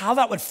imagine like how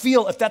that would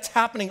feel if that's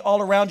happening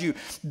all around you,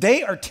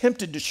 they are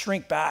tempted to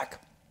shrink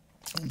back.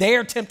 They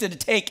are tempted to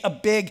take a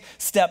big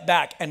step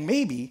back. And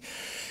maybe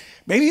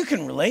you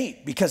can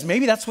relate, because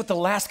maybe that's what the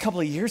last couple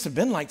of years have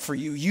been like for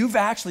you. You've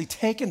actually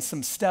taken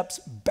some steps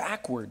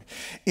backward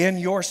in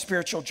your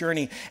spiritual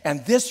journey.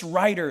 And this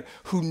writer,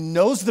 who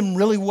knows them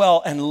really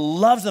well and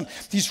loves them,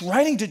 he's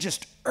writing to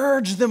just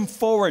urge them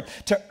forward,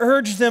 to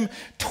urge them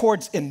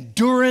towards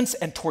endurance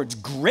and towards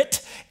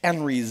grit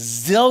and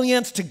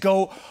resilience, to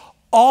go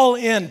all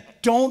in,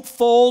 don't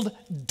fold,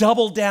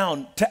 double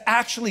down, to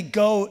actually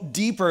go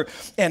deeper,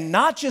 and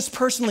not just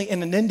personally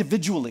and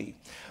individually,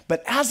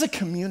 but as a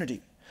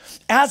community,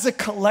 as a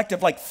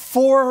collective, like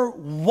for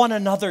one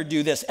another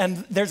do this.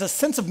 And there's a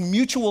sense of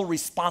mutual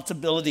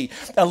responsibility,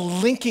 a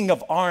linking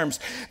of arms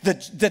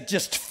that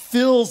just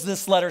fills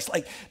this letter. It's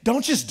like,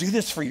 don't just do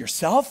this for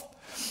yourself.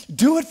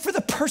 Do it for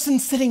the person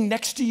sitting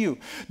next to you.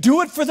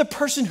 Do it for the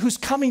person who's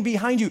coming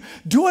behind you.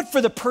 Do it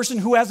for the person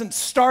who hasn't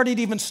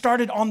even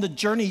started on the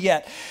journey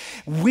yet.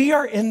 We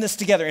are in this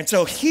together. And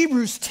so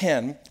Hebrews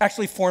 10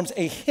 actually forms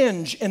a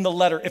hinge in the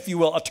letter, if you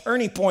will, a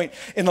turning point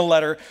in the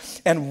letter.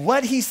 And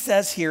what he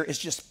says here is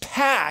just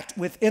packed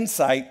with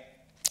insight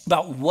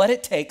about what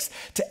it takes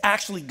to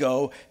actually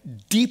go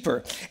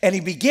deeper. And he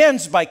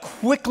begins by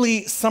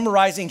quickly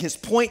summarizing his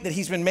point that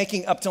he's been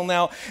making up till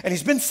now. And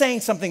he's been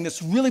saying something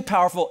that's really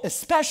powerful,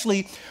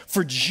 especially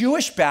for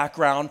Jewish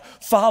background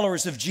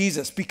followers of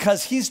Jesus,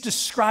 because he's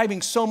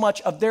describing so much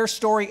of their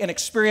story and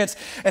experience.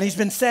 And he's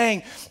been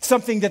saying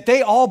something that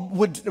they all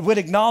would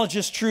acknowledge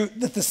is true,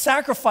 that the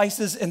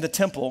sacrifices in the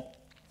temple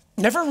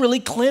never really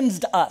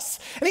cleansed us.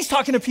 And he's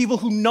talking to people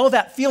who know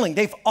that feeling.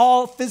 They've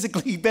all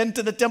physically been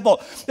to the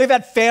temple. They've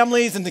had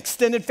families and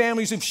extended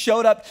families who've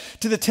showed up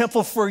to the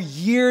temple for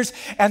years,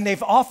 and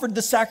they've offered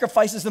the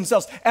sacrifices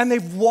themselves, and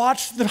they've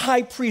watched the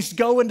high priest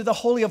go into the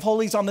Holy of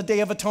Holies on the Day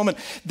of Atonement.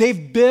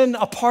 They've been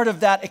a part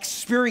of that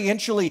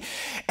experientially,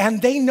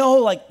 and they know,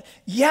 like,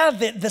 yeah,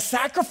 the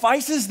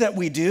sacrifices that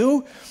we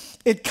do,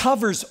 it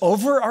covers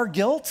over our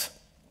guilt,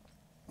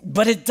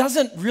 but it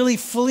doesn't really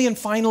fully and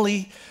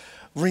finally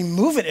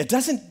remove it. It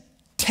doesn't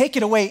take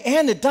it away,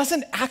 and it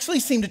doesn't actually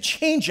seem to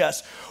change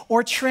us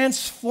or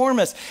transform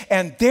us.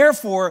 And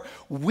therefore,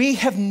 we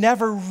have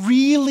never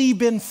really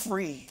been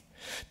free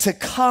to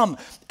come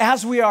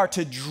as we are,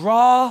 to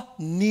draw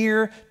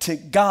near to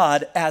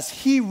God as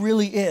He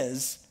really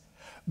is,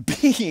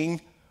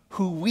 being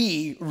who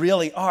we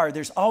really are.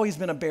 There's always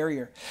been a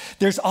barrier.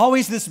 There's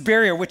always this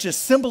barrier, which is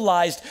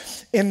symbolized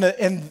in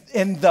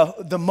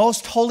the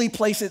most holy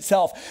place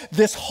itself.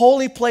 This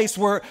holy place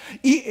where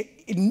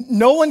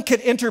no one could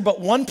enter but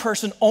one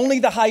person, only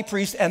the high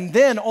priest, and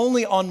then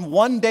only on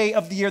one day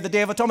of the year, the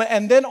Day of Atonement,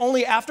 and then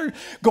only after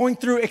going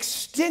through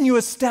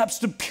extenuous steps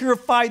to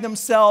purify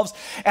themselves,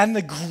 and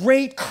the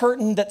great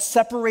curtain that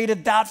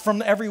separated that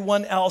from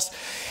everyone else.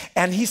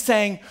 And he's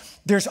saying,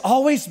 there's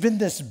always been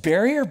this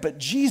barrier, but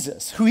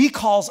Jesus, who he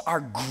calls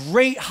our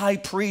great high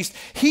priest,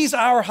 he's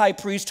our high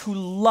priest who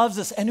loves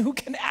us and who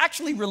can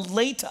actually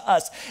relate to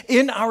us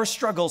in our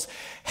struggles,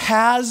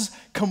 has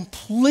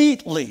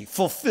completely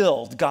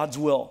fulfilled God's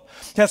will,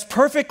 has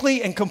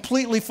perfectly and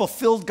completely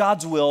fulfilled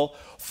God's will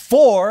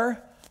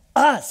for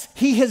us.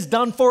 He has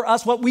done for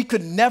us what we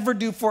could never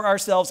do for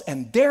ourselves.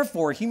 And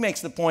therefore, he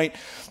makes the point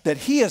that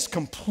he has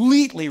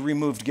completely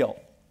removed guilt.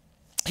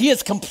 He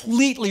has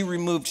completely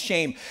removed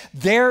shame.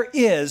 There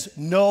is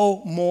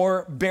no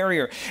more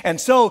barrier. And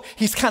so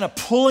he's kind of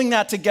pulling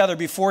that together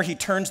before he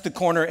turns the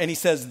corner and he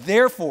says,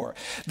 therefore,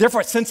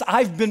 since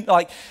I've been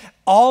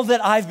all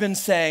that I've been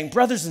saying,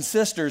 brothers and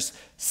sisters,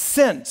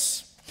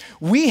 since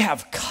we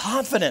have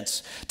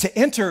confidence to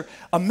enter,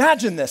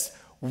 imagine this,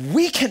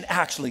 we can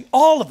actually,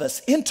 all of us,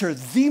 enter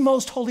the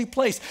most holy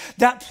place,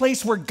 that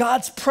place where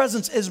God's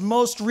presence is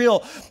most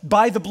real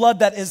by the blood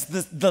that is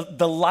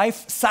the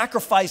life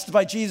sacrificed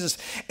by Jesus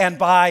and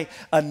by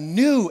a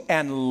new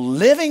and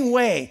living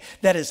way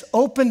that is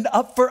opened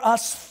up for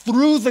us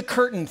through the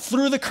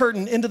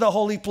curtain into the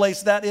holy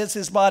place that is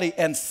his body.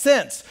 And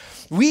since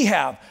we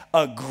have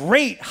a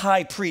great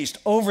high priest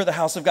over the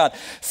house of God,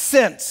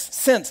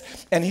 since,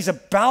 and he's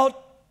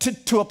about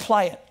to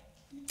apply it.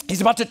 He's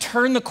about to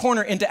turn the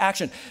corner into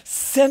action.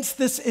 Since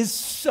this is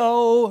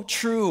so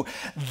true,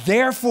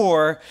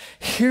 therefore,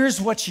 here's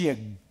what you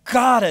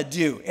gotta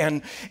do.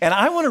 And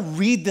I want to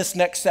read this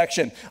next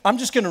section. I'm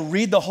just going to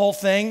read the whole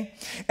thing,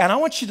 and I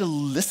want you to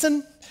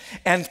listen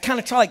and kind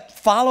of try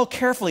follow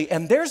carefully.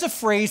 And there's a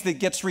phrase that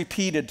gets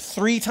repeated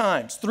three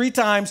times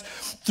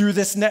through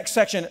this next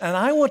section. And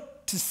I want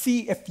to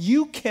see if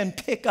you can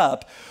pick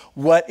up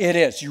what it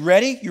is. You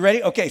ready?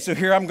 Okay, so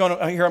here I'm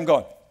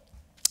going.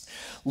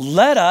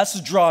 Let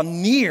us draw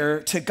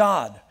near to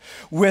God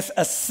with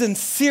a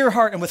sincere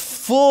heart and with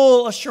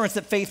full assurance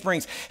that faith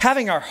brings,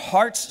 having our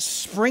hearts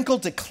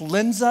sprinkled to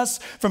cleanse us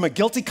from a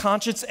guilty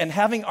conscience and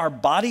having our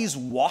bodies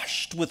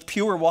washed with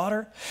pure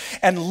water.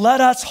 And let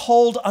us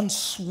hold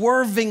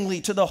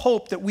unswervingly to the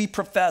hope that we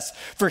profess,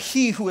 for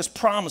he who has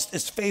promised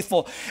is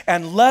faithful.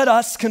 And let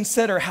us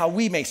consider how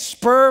we may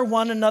spur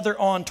one another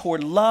on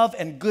toward love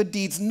and good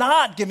deeds,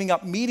 not giving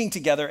up meeting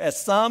together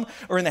as some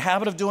are in the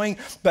habit of doing,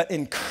 but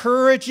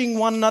encouraging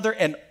one another,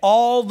 and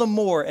all the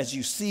more as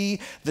you see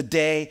the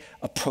day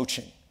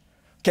approaching.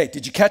 Okay,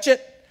 did you catch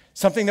it?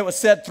 Something that was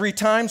said 3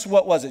 times.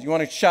 What was it? You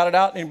want to shout it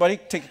out? Anybody?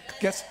 Take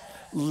a guess.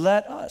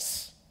 Let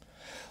us.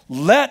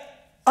 Not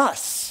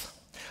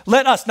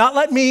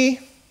let me,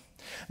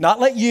 not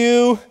let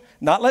you,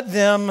 not let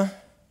them.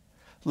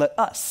 Let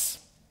us.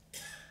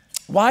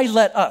 Why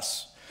let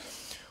us?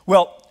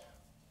 Well,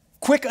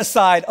 quick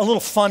aside, a little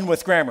fun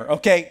with grammar,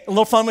 okay? A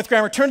little fun with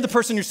grammar. Turn to the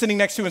person you're sitting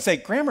next to and say,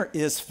 grammar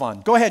is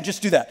fun. Go ahead,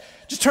 just do that.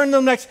 Just turn to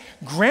them next.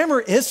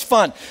 Grammar is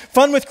fun.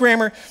 Fun with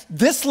grammar.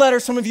 This letter,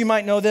 some of you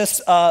might know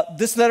this,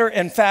 this letter,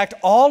 in fact,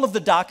 all of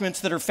the documents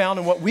that are found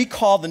in what we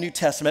call the New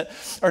Testament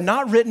are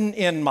not written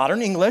in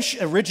modern English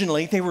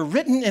originally. They were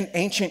written in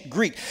ancient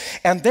Greek.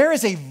 And there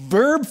is a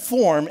verb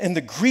form in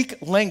the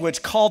Greek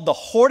language called the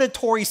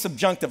hortatory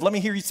subjunctive. Let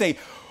me hear you say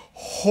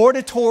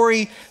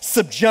hortatory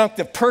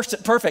subjunctive.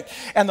 Perfect.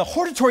 And the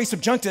hortatory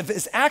subjunctive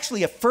is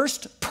actually a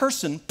first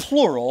person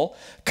plural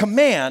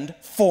command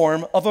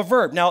form of a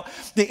verb. Now,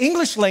 the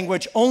English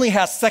language only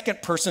has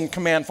second person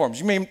command forms.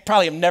 You may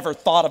probably have never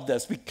thought of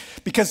this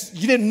because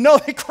you didn't know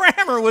that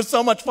grammar was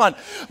so much fun.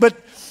 But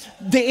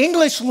the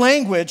English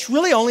language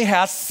really only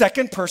has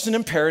second person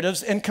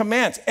imperatives and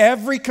commands.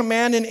 Every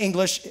command in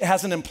English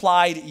has an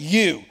implied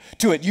you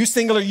to it. You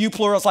singular, you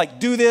plural. It's like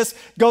do this,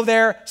 go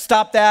there,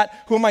 stop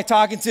that. Who am I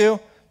talking to?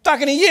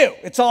 Talking to you.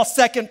 It's all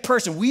second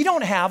person. We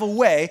don't have a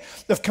way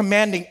of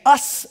commanding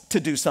us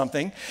to do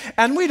something,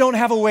 and we don't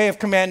have a way of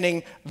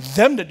commanding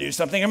them to do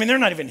something. I mean, they're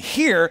not even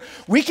here.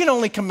 We can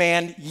only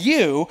command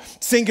you,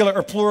 singular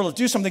or plural, to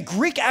do something.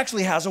 Greek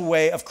actually has a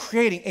way of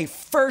creating a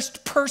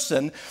first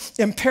person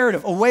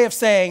imperative, a way of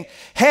saying,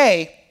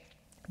 hey,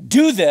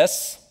 do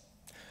this,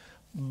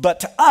 but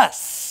to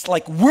us,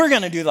 like we're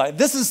going to do that.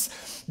 This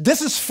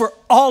is for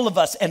all of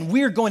us, and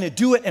we're going to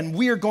do it, and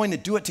we're going to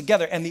do it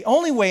together. And the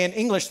only way in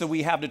English that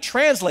we have to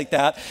translate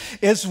that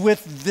is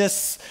with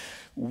this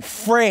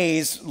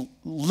phrase,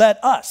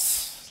 let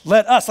us.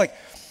 Let us. Like,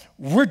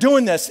 we're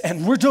doing this,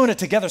 and we're doing it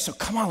together, so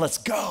come on, let's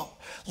go.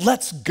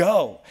 Let's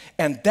go.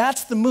 And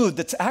that's the mood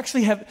that's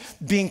actually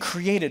being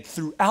created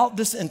throughout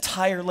this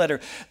entire letter,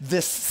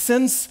 this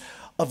sense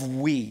of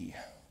we.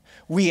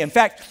 In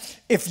fact,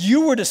 if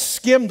you were to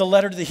skim the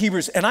letter to the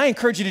Hebrews, and I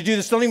encourage you to do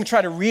this, don't even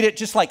try to read it,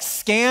 just like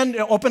scan,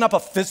 open up a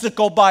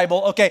physical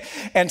Bible, okay,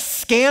 and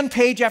scan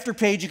page after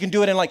page. You can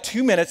do it in like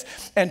 2 minutes,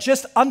 and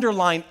just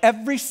underline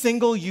every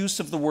single use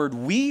of the word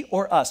we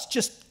or us.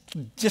 Just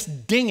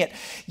ding it.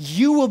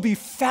 You will be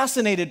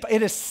fascinated.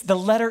 The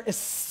letter is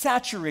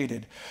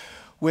saturated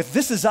with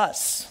this is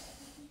us.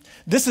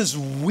 This is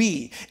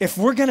we. If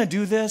we're going to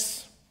do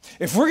this,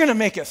 if we're going to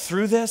make it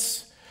through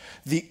this,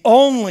 the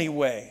only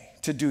way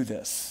to do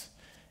this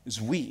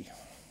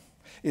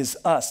is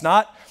us.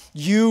 Not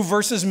you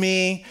versus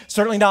me,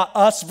 certainly not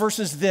us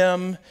versus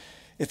them.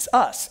 It's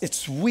us.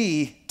 It's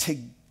we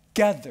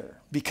together.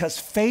 Because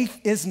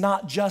faith is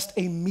not just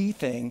a me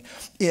thing,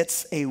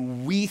 it's a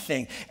we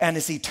thing. And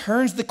as he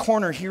turns the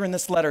corner here in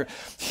this letter,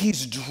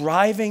 he's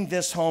driving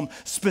this home,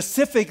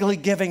 specifically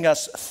giving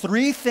us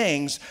 3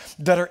 things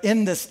that are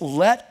in this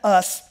let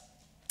us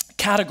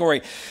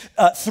category.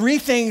 Three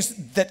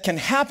things that can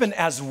happen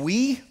as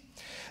we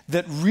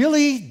that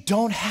really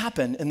don't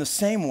happen in the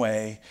same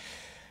way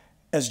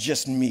as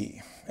just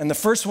me. And the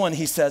first one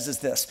he says is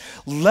this: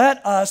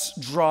 let us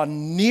draw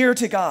near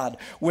to God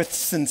with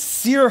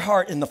sincere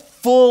heart in the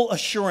full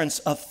assurance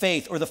of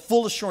faith, or the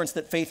full assurance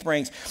that faith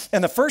brings.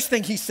 And the first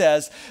thing he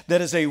says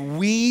that is a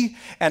we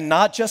and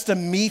not just a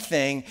me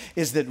thing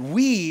is that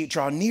we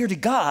draw near to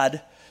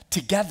God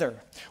together.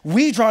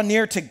 We draw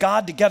near to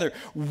God together.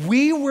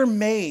 We were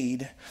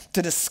made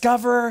to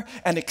discover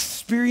and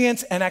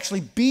experience and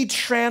actually be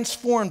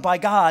transformed by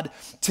God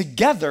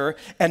together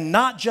and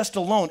not just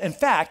alone. In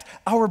fact,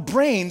 our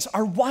brains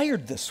are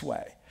wired this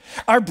way.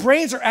 Our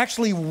brains are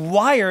actually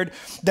wired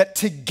that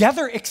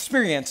together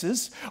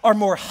experiences are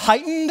more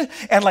heightened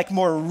and like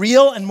more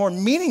real and more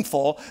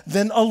meaningful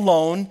than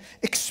alone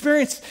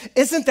experience.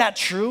 Isn't that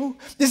true?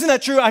 Isn't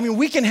that true? I mean,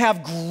 we can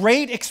have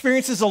great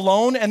experiences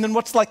alone, and then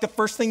what's like the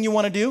first thing you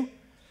want to do?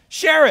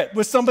 Share it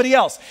with somebody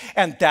else.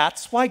 And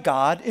that's why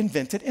God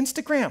invented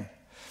Instagram.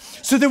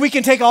 So that we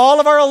can take all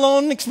of our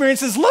alone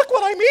experiences, look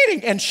what I'm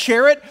eating, and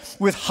share it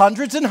with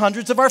hundreds and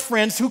hundreds of our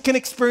friends who can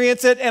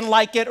experience it and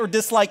like it or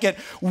dislike it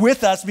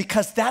with us,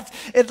 because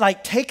it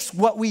like takes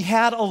what we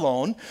had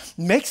alone,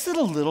 makes it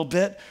a little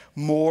bit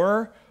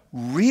more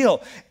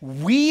real.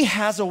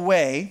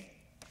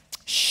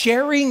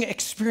 Sharing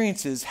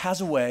experiences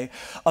has a way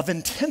of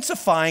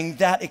intensifying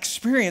that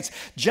experience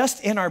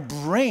just in our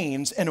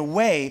brains in a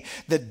way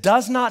that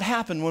does not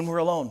happen when we're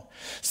alone.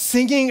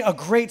 Singing a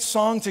great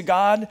song to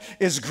God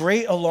is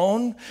great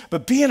alone,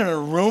 but being in a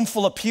room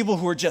full of people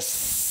who are just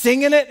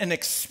singing it and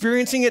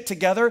experiencing it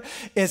together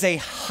is a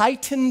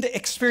heightened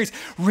experience.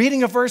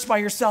 Reading a verse by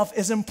yourself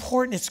is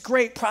important. It's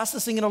great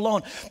processing it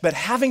alone, but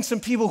having some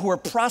people who are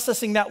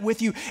processing that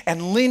with you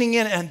and leaning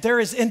in, and they're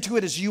as into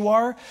it as you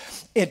are,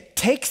 it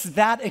takes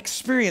that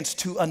experience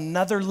to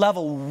another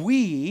level.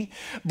 We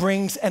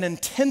brings an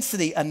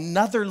intensity,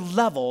 another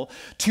level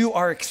to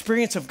our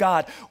experience of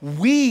God.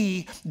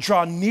 We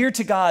draw near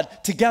to God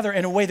together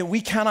in a way that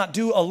we cannot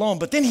do alone.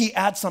 But then he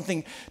adds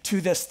something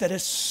to this that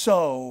is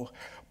so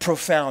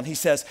profound. He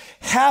says,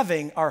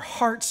 having our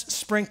hearts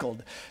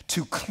sprinkled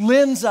to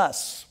cleanse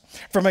us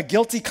from a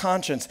guilty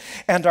conscience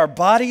and our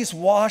bodies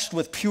washed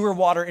with pure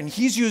water. And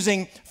he's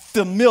using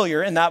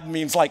familiar, and that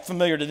means like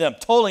familiar to them,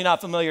 totally not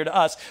familiar to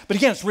us. But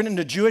again, it's written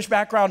to Jewish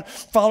background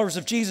followers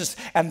of Jesus,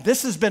 and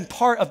this has been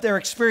part of their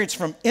experience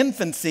from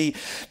infancy,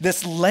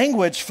 this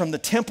language from the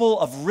temple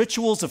of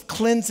rituals of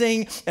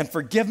cleansing and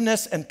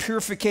forgiveness and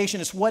purification.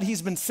 Is what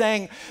he's been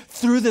saying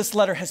through this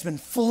letter has been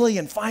fully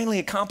and finally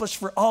accomplished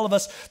for all of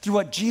us through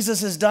what Jesus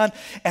has done.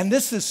 And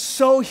this is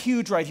so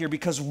huge right here,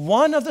 because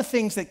one of the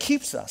things that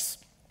keeps us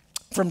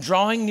from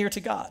drawing near to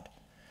God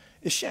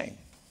is shame.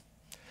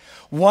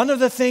 One of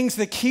the things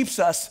that keeps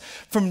us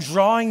from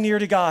drawing near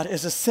to God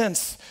is a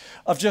sense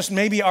of just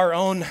maybe our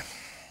own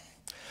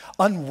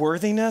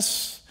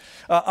unworthiness,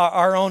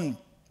 our own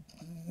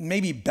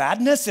maybe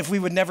badness, if we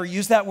would never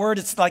use that word.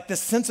 It's like this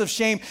sense of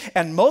shame.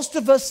 And most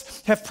of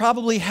us have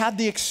probably had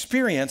the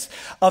experience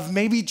of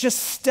maybe just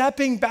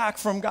stepping back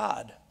from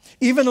God,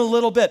 even a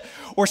little bit,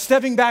 or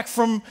stepping back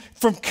from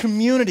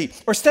community,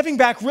 or stepping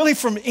back really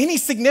from any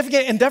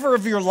significant endeavor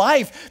of your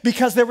life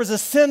because there was a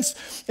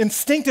sense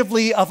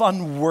instinctively of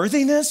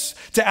unworthiness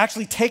to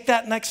actually take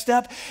that next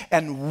step.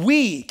 And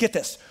we, get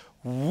this,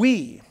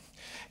 we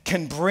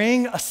can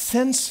bring a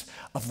sense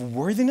of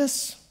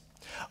worthiness,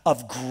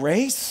 of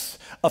grace,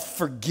 of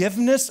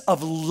forgiveness,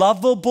 of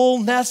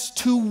lovableness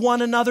to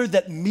one another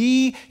that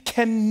me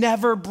can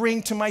never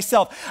bring to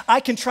myself. I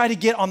can try to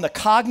get on the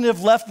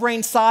cognitive left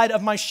brain side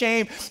of my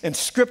shame and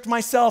script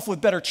myself with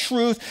better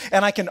truth,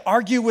 and I can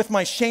argue with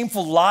my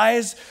shameful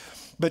lies.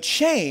 But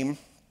shame,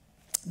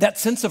 that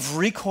sense of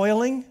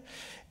recoiling,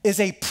 is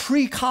a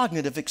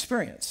precognitive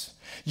experience.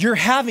 You're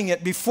having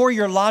it before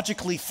you're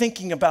logically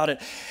thinking about it.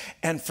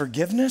 And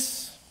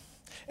forgiveness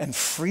and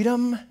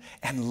freedom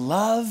and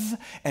love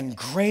and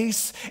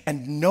grace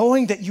and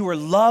knowing that you are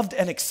loved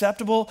and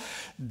acceptable,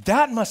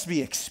 that must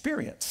be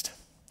experienced.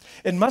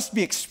 It must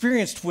be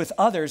experienced with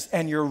others,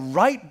 and your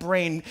right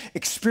brain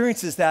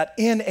experiences that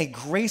in a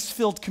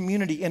grace-filled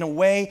community in a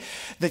way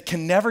that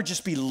can never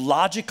just be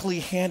logically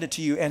handed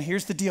to you. And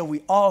here's the deal,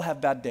 we all have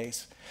bad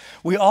days.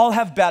 We all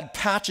have bad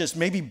patches,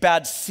 maybe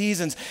bad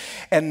seasons,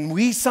 and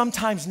we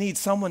sometimes need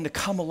someone to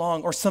come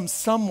along, or some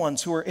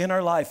someones who are in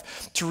our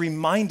life to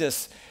remind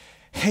us,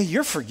 hey,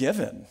 you're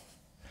forgiven.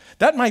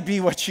 That might be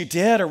what you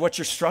did or what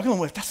you're struggling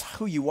with. That's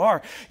who you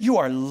are. You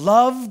are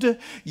loved.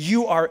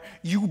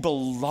 You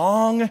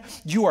belong.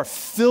 You are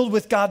filled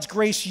with God's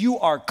grace. You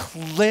are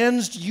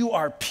cleansed. You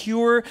are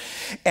pure.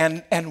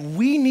 And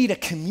we need a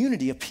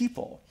community of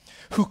people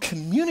who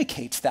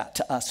communicates that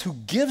to us, who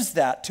gives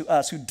that to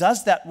us, who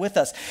does that with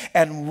us.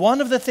 And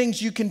one of the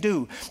things you can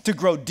do to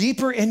grow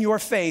deeper in your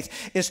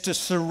faith is to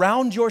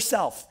surround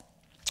yourself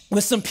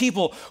with some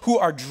people who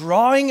are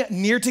drawing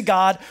near to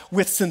God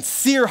with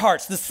sincere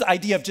hearts. This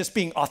idea of just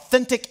being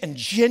authentic and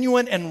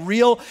genuine and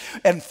real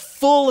and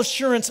full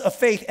assurance of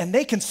faith. And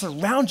they can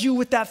surround you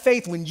with that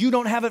faith when you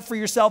don't have it for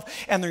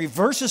yourself. And the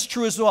reverse is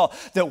true as well,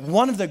 that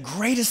one of the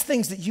greatest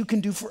things that you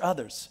can do for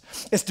others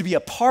is to be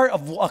a part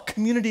of a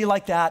community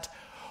like that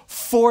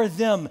for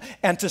them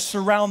and to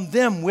surround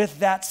them with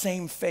that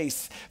same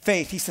faith.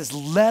 He says,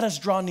 let us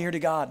draw near to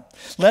God.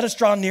 Let us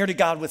draw near to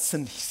God with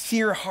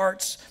sincere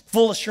hearts,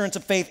 full assurance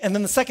of faith. And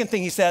then the second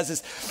thing he says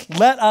is,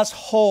 let us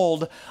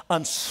hold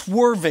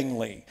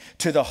unswervingly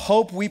to the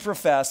hope we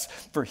profess,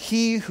 for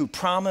he who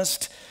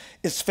promised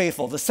is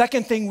faithful. The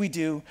second thing we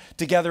do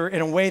together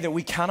in a way that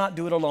we cannot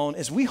do it alone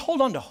is we hold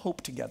on to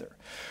hope together.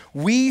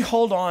 We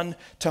hold on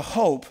to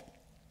hope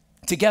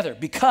together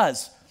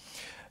because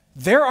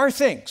there are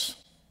things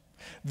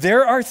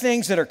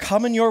that are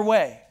coming your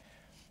way.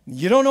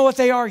 You don't know what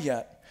they are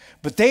yet,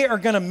 but they are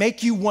going to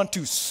make you want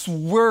to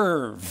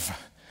swerve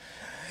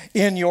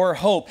in your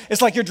hope.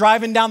 It's like you're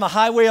driving down the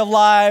highway of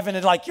life and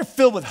it's like you're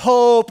filled with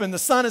hope and the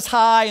sun is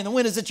high and the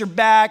wind is at your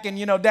back and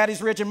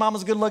daddy's rich and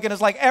mama's good looking.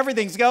 It's like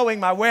everything's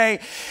going my way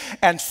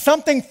and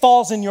something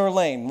falls in your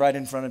lane right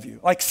in front of you.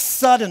 Like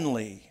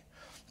suddenly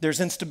there's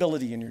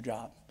instability in your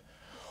job.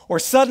 Or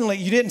suddenly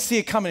you didn't see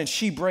it coming and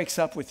she breaks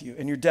up with you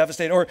and you're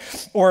devastated.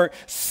 Or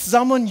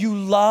someone you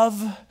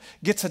love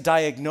gets a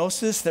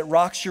diagnosis that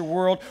rocks your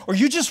world. Or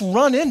you just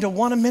run into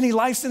one of many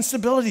life's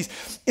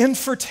instabilities.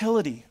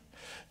 Infertility,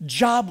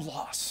 job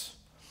loss,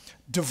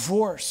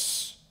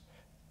 divorce,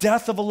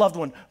 death of a loved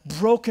one,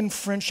 broken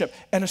friendship,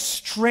 an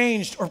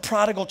estranged or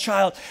prodigal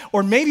child.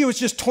 Or maybe it was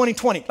just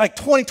 2020. Like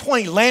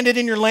 2020 landed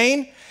in your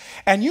lane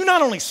and you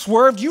not only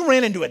swerved, you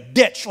ran into a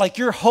ditch. Like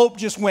your hope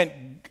just went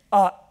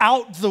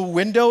out the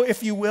window,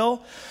 if you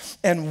will,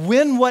 and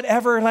when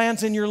whatever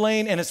lands in your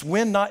lane, and it's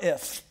when, not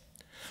if,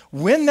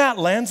 when that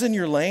lands in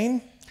your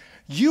lane,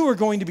 you are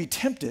going to be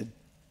tempted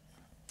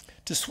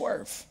to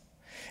swerve.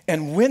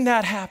 And when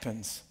that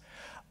happens,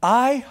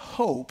 I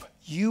hope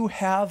you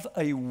have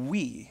a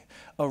we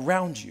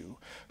around you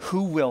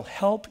who will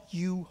help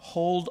you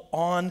hold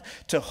on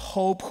to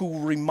hope, who will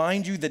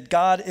remind you that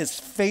God is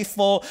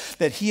faithful,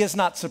 that he is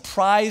not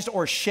surprised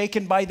or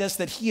shaken by this,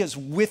 that he is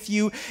with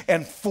you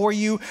and for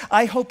you.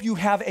 I hope you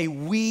have a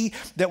we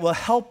that will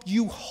help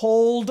you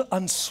hold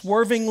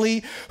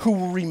unswervingly, who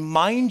will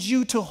remind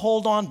you to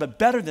hold on, but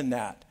better than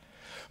that,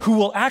 who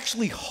will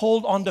actually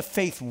hold on to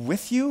faith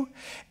with you,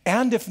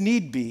 and if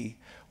need be,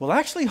 will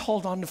actually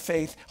hold on to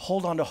faith,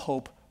 hold on to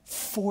hope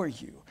for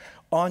you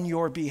on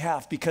your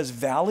behalf. Because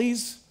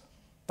valleys,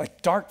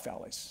 like dark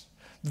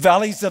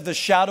valleys of the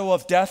shadow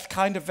of death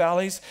kind of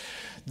valleys,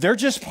 they're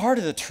just part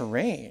of the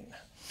terrain.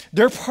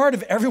 They're part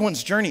of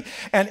everyone's journey.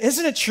 And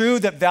isn't it true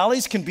that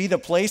valleys can be the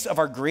place of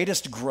our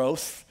greatest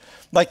growth?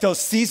 Like those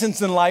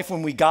seasons in life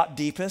when we got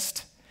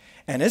deepest.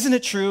 And isn't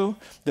it true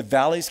that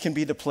valleys can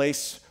be the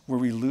place where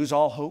we lose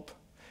all hope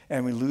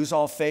and we lose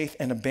all faith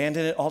and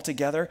abandon it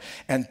altogether?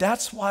 And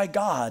that's why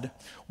God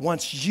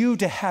wants you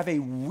to have a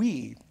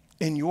we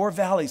in your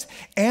valleys,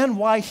 and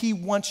why he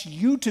wants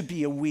you to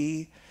be a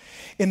we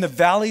in the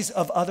valleys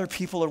of other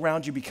people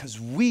around you, because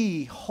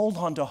we hold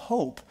on to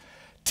hope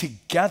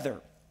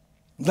together.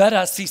 Let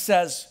us, he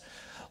says,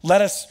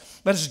 let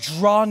us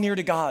draw near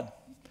to God.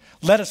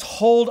 Let us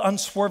hold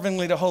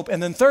unswervingly to hope.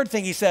 And then third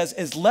thing he says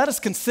is let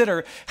us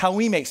consider how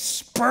we may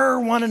spur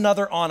one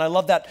another on. I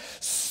love that.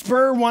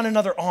 Spur one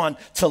another on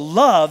to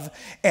love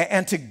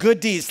and to good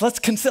deeds. Let's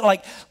consider,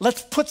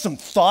 let's put some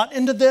thought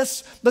into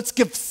this. Let's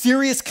give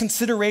serious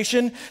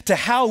consideration to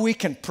how we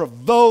can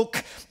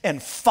provoke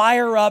and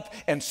fire up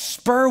and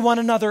spur one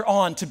another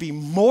on to be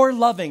more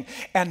loving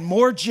and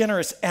more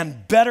generous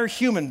and better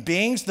human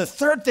beings. The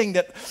third thing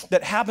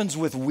that happens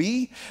with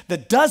we,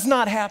 that does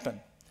not happen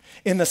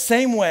in the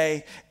same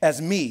way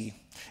as me,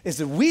 is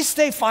that we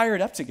stay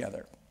fired up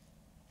together.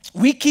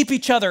 We keep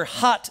each other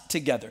hot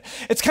together.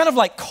 It's kind of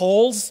like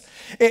coals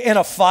in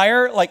a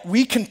fire. Like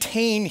we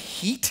contain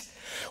heat.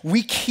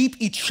 We keep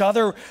each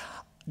other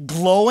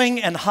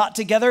glowing and hot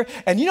together.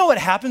 And you know what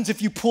happens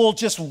if you pull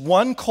just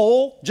one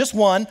coal, just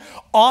one,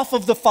 off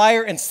of the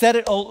fire and set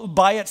it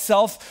by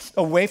itself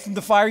away from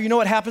the fire? You know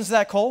what happens to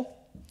that coal?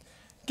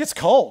 It gets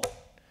cold.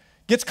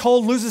 Gets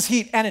cold, loses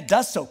heat, and it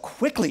does so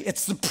quickly.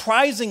 It's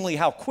surprisingly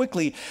how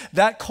quickly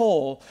that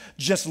coal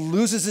just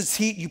loses its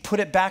heat. You put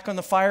it back on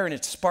the fire and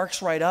it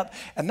sparks right up,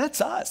 and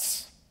that's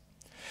us.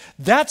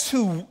 That's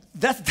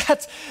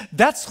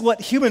what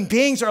human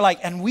beings are like,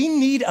 and we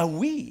need a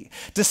we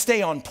to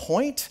stay on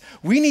point.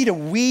 We need a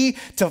we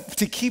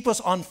to keep us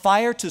on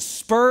fire, to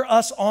spur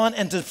us on,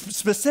 and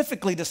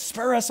specifically to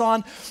spur us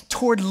on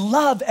toward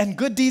love and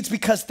good deeds,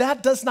 because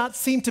that does not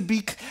seem to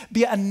be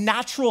a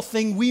natural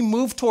thing we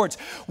move towards.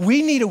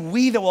 We need a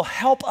we that will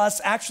help us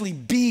actually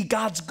be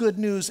God's good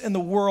news in the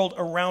world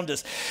around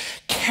us.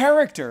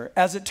 Character,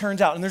 as it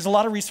turns out, and there's a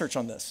lot of research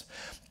on this,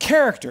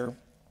 character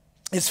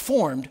is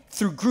formed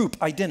through group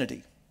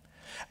identity.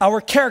 Our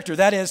character,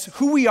 that is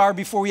who we are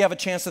before we have a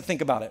chance to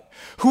think about it,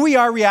 who we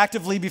are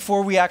reactively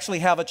before we actually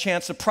have a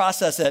chance to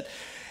process it,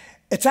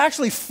 It's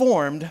actually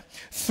formed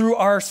through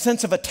our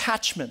sense of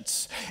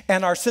attachments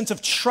and our sense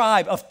of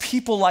tribe, of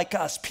people like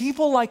us.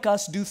 People like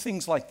us do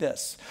things like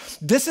this.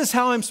 This is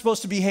how I'm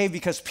supposed to behave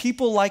because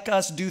people like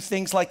us do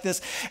things like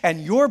this.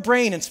 And your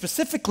brain, and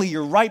specifically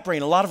your right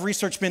brain, a lot of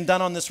research been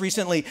done on this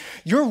recently,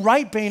 your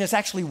right brain is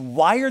actually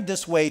wired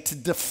this way to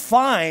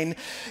define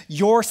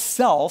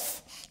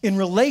yourself in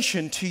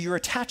relation to your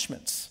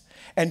attachments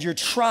and your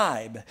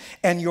tribe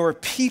and your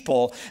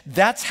people.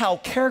 That's how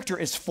character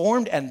is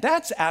formed, and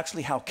that's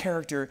actually how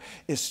character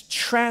is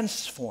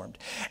transformed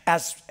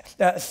as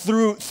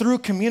through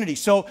community.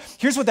 So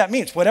here's what that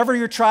means. Whatever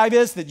your tribe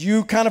is that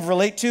you kind of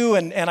relate to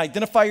and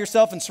identify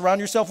yourself and surround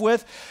yourself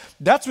with,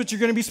 that's what you're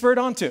going to be spurred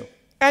on to.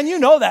 And you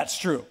know that's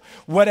true.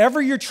 Whatever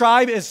your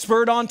tribe is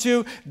spurred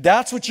onto,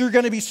 that's what you're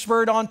going to be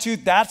spurred onto.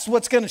 That's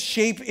what's going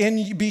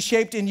to be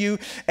shaped in you.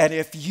 And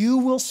if you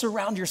will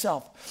surround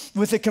yourself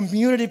with a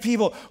community of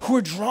people who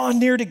are drawn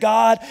near to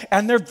God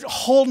and they're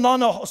holding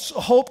on to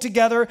hope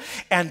together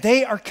and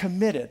they are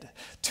committed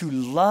to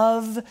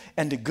love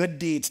and to good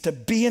deeds, to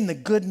be in the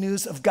good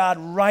news of God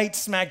right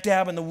smack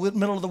dab in the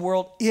middle of the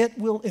world, it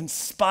will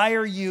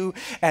inspire you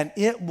and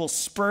it will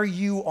spur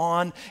you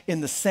on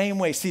in the same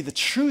way. See, the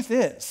truth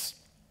is,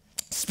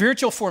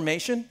 spiritual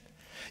formation,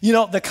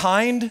 the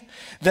kind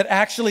that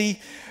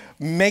actually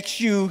makes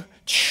you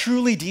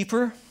truly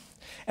deeper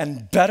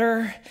and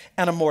better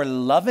and a more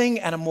loving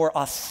and a more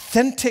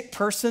authentic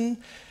person,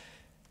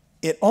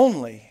 it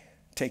only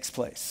takes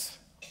place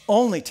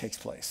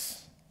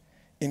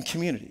in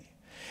community.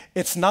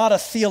 It's not a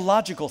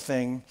theological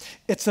thing,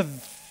 it's a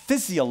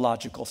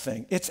physiological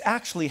thing. It's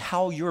actually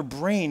how your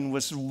brain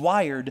was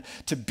wired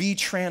to be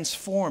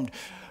transformed.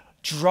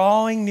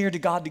 Drawing near to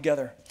God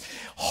together,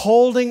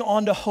 holding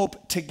on to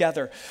hope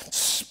together,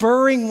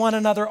 spurring one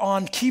another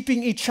on,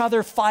 keeping each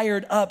other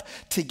fired up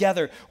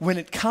together. When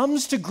it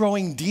comes to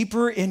growing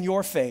deeper in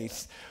your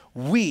faith,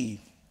 we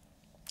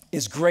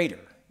is greater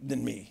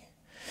than me.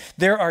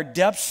 There are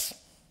depths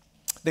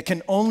that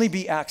can only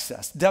be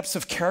accessed, depths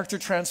of character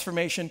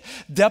transformation,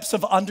 depths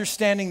of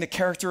understanding the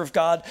character of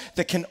God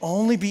that can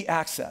only be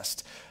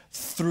accessed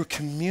through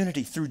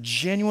community, through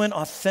genuine,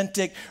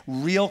 authentic,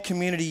 real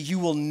community. You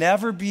will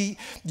be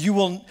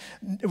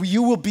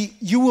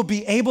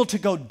able to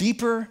go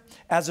deeper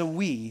as a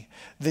we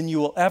than you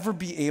will ever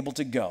be able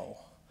to go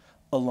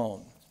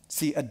alone.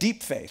 See, a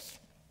deep faith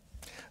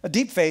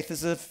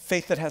is a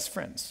faith that has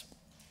friends.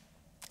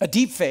 A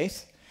deep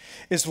faith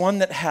is one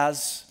that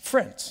has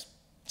friends.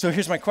 So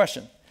here's my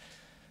question.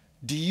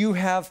 Do you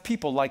have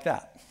people like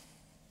that?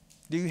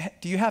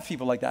 Do you have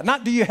people like that?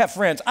 Not do you have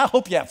friends. I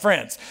hope you have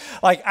friends.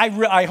 Like,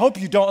 I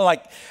hope you don't,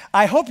 like,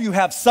 I hope you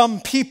have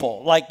some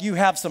people, like you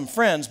have some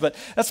friends, but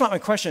that's not my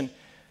question.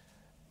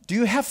 Do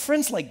you have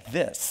friends like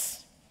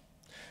this?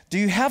 Do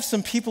you have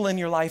some people in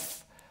your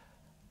life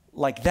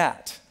like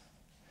that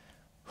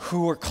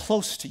who are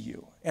close to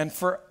you? And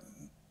for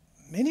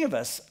many of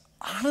us,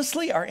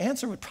 honestly, our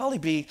answer would probably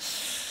be,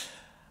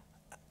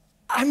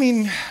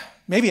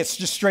 maybe it's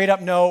just straight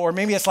up no, or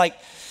maybe it's like,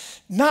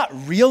 not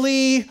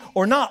really,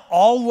 or not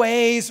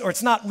always, or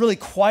it's not really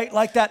quite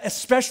like that,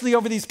 especially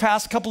over these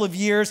past couple of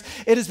years.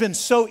 It has been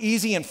so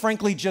easy and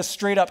frankly just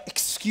straight up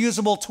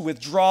excusable to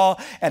withdraw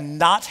and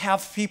not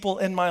have people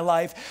in my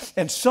life.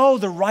 And so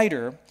the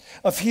writer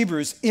of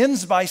Hebrews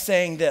ends by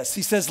saying this.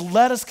 He says,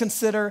 let us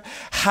consider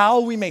how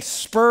we may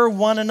spur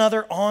one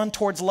another on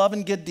towards love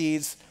and good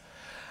deeds,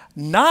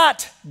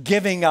 not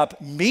giving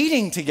up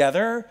meeting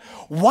together.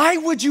 Why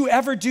would you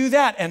ever do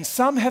that? And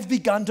some have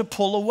begun to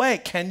pull away.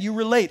 Can you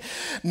relate?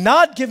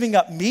 Not giving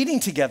up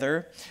meeting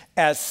together,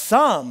 as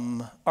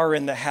some are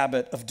in the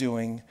habit of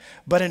doing,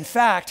 but in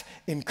fact,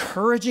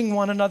 encouraging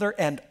one another,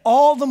 and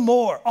all the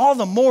more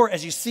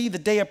as you see the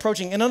day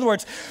approaching. In other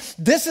words,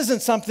 this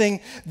is something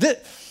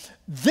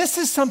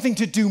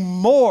to do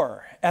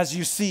more as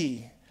you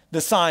see the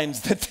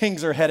signs that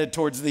things are headed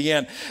towards the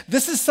end.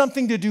 This is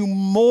something to do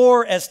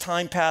more as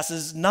time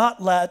passes,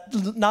 not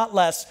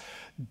less.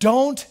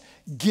 Don't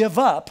give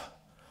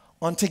up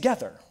on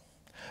together.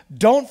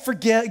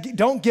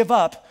 Don't give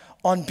up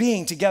on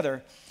being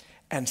together.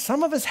 And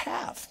some of us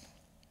have.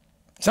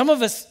 Some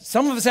of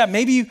us have.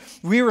 Maybe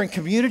we were in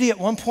community at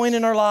one point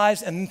in our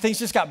lives and things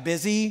just got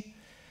busy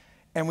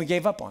and we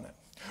gave up on it.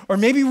 Or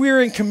maybe we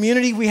were in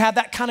community, we had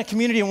that kind of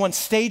community in one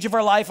stage of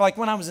our life. Like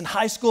when I was in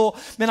high school,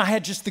 man, I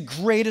had just the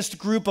greatest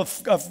group of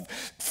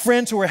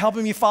friends who were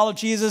helping me follow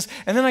Jesus.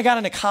 And then I got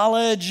into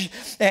college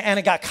and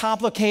it got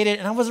complicated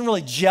and I wasn't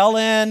really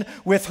gelling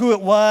with who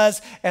it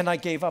was and I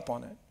gave up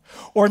on it.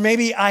 Or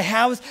maybe I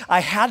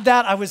had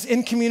that, I was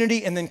in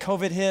community and then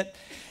COVID hit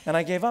and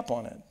I gave up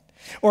on it.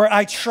 Or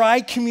I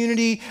tried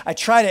community,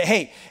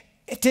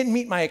 it didn't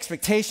meet my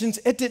expectations.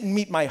 It didn't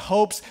meet my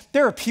hopes.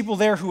 There are people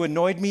there who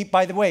annoyed me.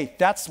 By the way,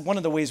 that's one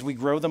of the ways we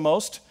grow the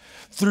most,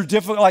 through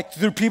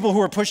people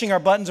who are pushing our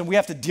buttons and we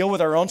have to deal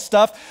with our own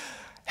stuff.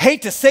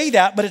 Hate to say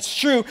that, but it's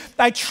true.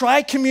 I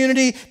tried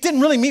community,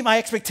 didn't really meet my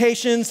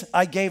expectations.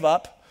 I gave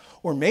up.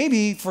 Or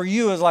maybe for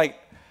you, it's like,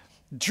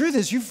 The truth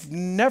is, you've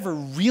never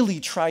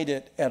really tried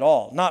it at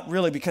all. Not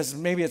really, because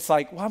maybe it's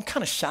like, well, I'm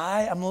kind of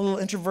shy, I'm a little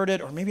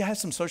introverted, or maybe I have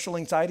some social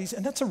anxieties,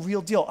 and that's a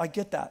real deal. I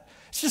get that.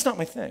 It's just not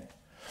my thing.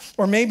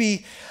 Or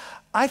maybe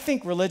I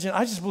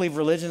just believe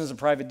religion is a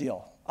private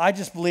deal. I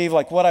just believe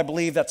like what I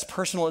believe, that's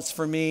personal, it's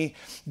for me.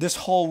 This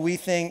whole we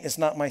thing is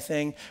not my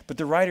thing. But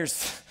the writer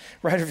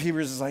of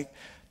Hebrews is like,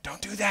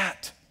 don't do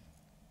that.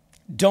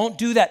 Don't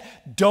do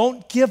that.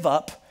 Don't give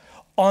up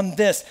on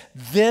this.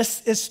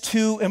 This is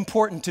too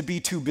important to be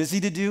too busy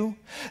to do.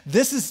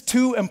 This is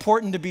too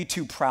important to be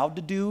too proud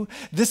to do.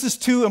 This is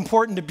too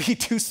important to be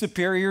too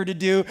superior to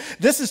do.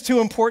 This is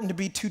too important to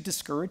be too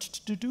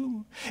discouraged to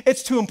do.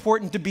 It's too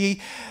important to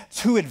be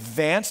too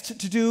advanced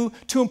to do,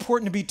 too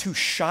important to be too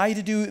shy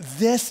to do.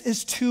 This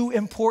is too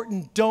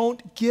important.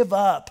 Don't give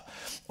up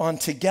on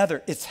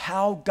together. It's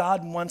how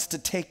God wants to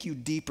take you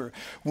deeper.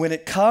 When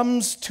it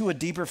comes to a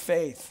deeper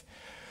faith,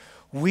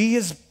 we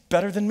is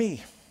better than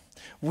me.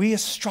 We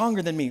is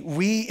stronger than me.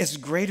 We is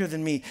greater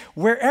than me.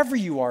 Wherever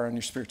you are on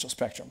your spiritual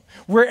spectrum,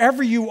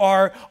 wherever you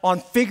are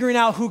on figuring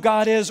out who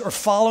God is or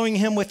following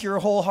him with your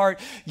whole heart,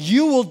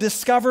 you will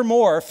discover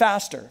more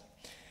faster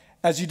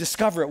as you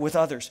discover it with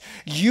others.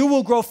 You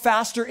will grow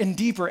faster and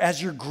deeper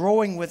as you're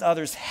growing with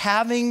others,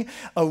 having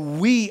a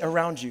we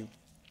around you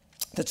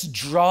that's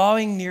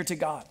drawing near to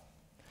God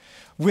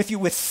with you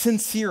with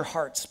sincere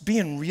hearts,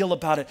 being real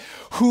about it,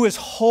 who is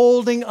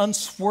holding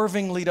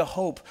unswervingly to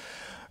hope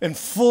in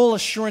full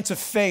assurance of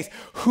faith,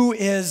 who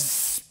is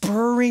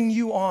spurring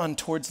you on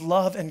towards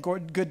love and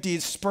good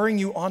deeds, spurring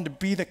you on to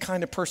be the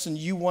kind of person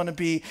you want to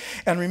be.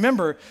 And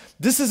remember,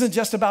 this isn't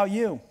just about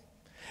you.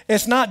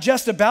 It's not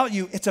just about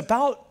you. It's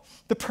about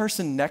the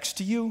person next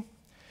to you.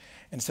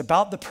 And it's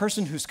about the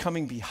person who's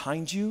coming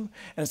behind you.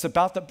 And it's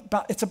about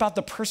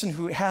the person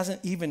who hasn't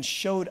even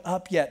showed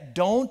up yet.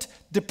 Don't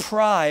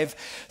deprive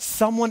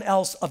someone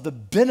else of the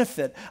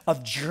benefit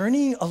of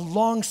journeying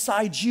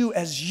alongside you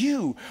as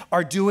you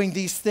are doing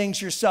these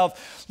things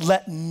yourself.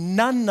 Let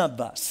none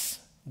of us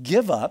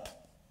give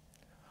up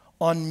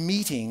on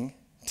meeting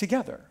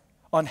together,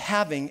 on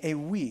having a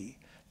we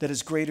that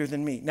is greater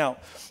than me. Now,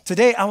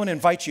 today I want to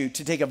invite you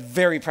to take a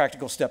very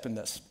practical step in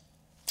this.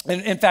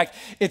 And in fact,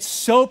 it's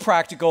so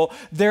practical.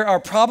 There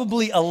are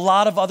probably a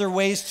lot of other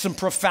ways, some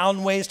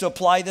profound ways to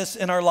apply this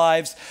in our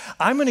lives.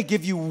 I'm going to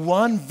give you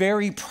one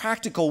very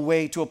practical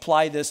way to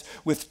apply this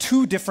with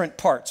two different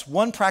parts.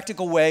 One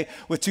practical way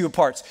with two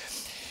parts.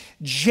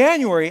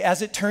 January,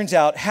 as it turns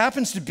out,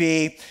 happens to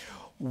be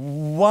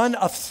one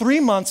of 3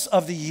 months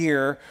of the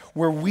year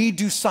where we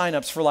do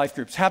signups for life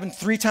groups. Happen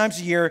 3 times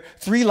a year,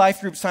 3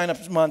 life group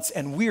signup months,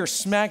 and we are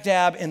smack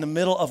dab in the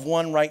middle of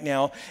one right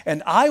now.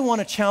 And I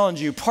want to challenge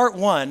you, part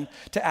 1,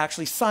 to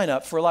actually sign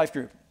up for a life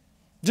group.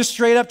 Just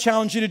straight up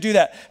challenge you to do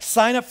that.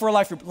 Sign up for a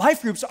life group.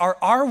 Life groups are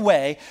our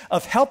way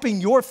of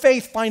helping your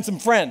faith find some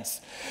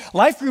friends.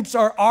 Life groups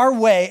are our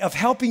way of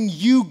helping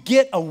you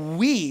get a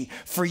we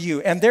for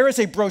you. And there is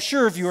a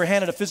brochure, if you were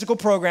handed a physical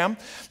program,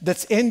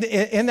 that's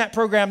in that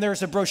program, there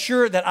is a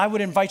brochure that I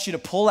would invite you to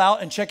pull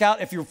out and check out.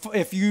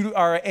 If you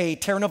are a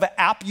Terra Nova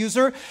app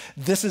user,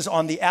 this is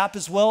on the app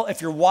as well.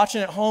 If you're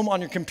watching at home on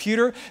your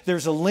computer,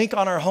 there's a link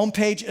on our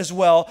homepage as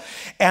well.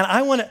 And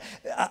I'm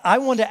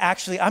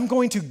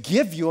going to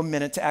give you a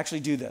minute to actually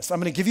do this. I'm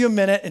going to give you a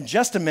minute, in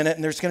just a minute,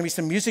 and there's going to be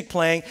some music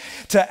playing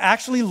to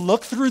actually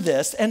look through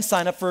this and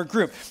sign up for a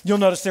group. You'll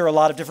notice there are a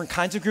lot of different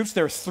kinds of groups.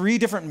 There are 3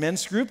 different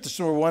men's groups.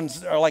 So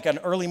ones are like an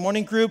early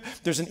morning group.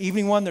 There's an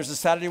evening one. There's a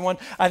Saturday one.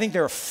 I think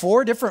there are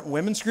 4 different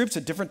women's groups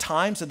at different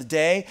times of the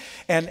day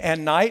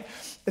and night.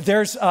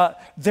 There's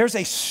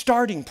a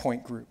starting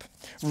point group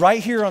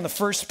right here on the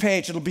first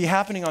page. It'll be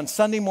happening on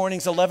Sunday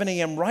mornings, 11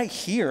 a.m. right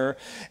here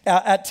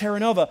at Terra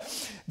Nova.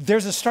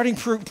 There's a starting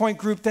point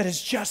group that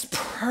is just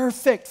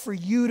perfect for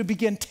you to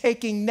begin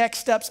taking next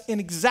steps in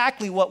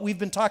exactly what we've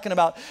been talking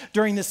about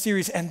during this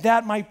series, and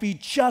that might be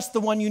just the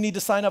one you need to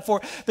sign up for.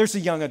 There's a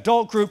young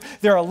adult group.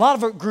 There are a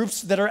lot of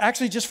groups that are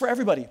actually just for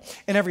everybody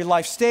in every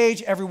life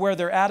stage, everywhere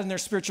they're at in their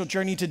spiritual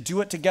journey, to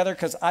do it together,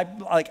 because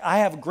I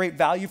have a great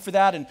value for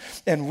that,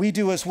 and we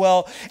do as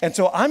well. And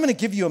so I'm going to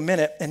give you a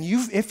minute, and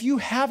if you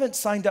haven't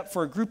signed up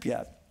for a group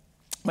yet,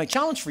 my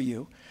challenge for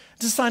you is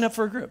to sign up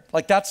for a group.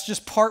 Like, that's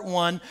just part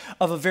 1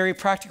 of a very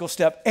practical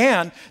step.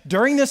 And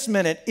during this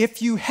minute,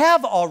 if you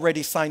have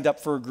already signed up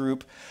for a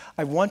group,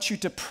 I want you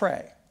to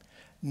pray,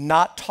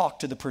 not talk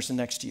to the person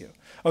next to you.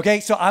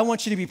 Okay, so I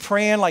want you to be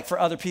praying like for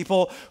other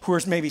people who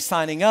are maybe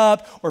signing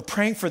up, or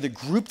praying for the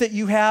group that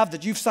you have,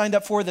 that you've signed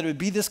up for, that it would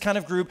be this kind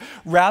of group,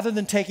 rather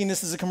than taking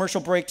this as a commercial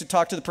break to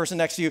talk to the person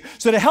next to you.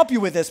 So to help you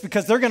with this,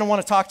 because they're going to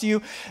want to talk to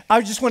you, I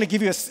just want to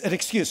give you an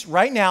excuse.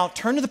 Right now,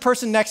 turn to the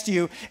person next to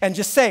you and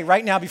just say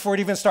right now, before it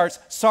even starts,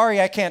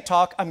 sorry, I can't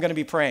talk, I'm going to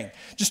be praying.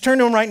 Just turn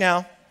to them right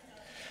now.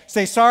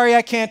 Say, sorry,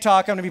 I can't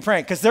talk, I'm going to be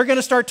praying. Because they're going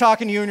to start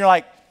talking to you and you're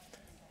like,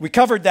 we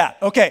covered that.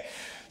 Okay.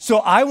 So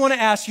I want to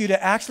ask you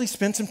to actually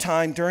spend some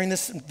time during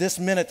this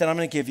minute that I'm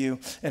going to give you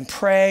and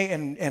pray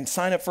and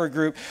sign up for a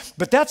group.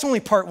 But that's only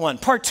part 1.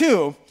 Part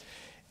 2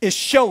 is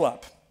show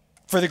up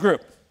for the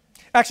group.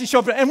 Actually show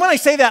up. And when I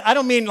say that, I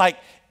don't mean like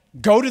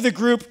go to the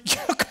group.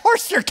 Of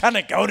course you're going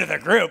to go to the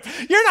group.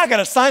 You're not going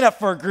to sign up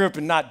for a group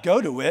and not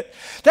go to it.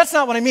 That's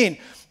not what I mean.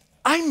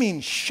 I mean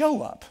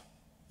show up.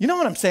 You know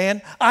what I'm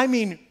saying? I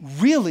mean,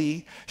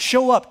 really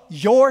show up,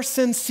 your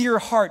sincere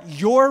heart,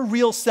 your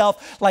real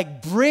self,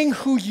 like bring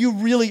who you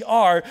really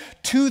are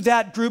to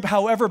that group,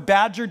 however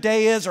bad your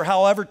day is or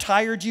however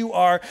tired you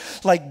are,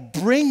 like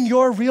bring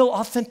your real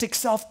authentic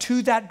self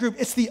to that group.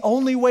 It's the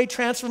only way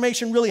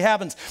transformation really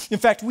happens. In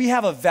fact, we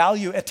have a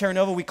value at Terra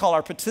Nova we call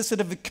our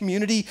participative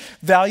community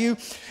value,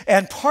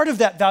 and part of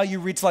that value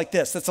reads like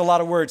this. That's a lot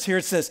of words. Here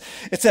it says,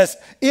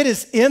 it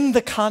is in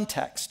the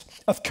context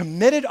of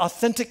committed,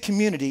 authentic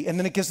community, and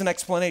then it gives an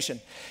explanation.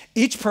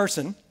 Each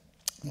person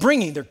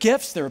bringing their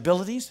gifts, their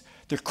abilities,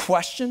 their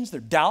questions,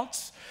 their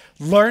doubts,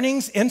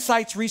 learnings,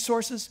 insights,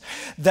 resources,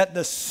 that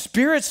the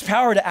Spirit's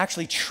power to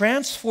actually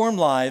transform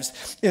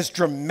lives is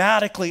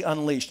dramatically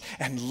unleashed,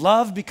 and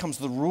love becomes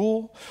the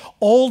rule.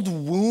 Old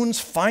wounds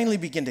finally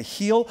begin to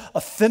heal.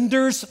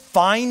 Offenders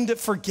find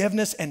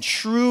forgiveness, and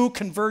true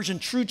conversion,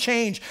 true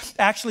change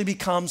actually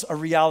becomes a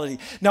reality.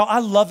 Now, I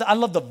love that. I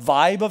love the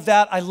vibe of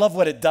that. I love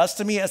what it does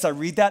to me as I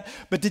read that.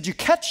 But did you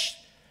catch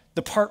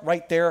the part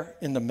right there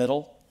in the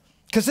middle?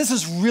 Because this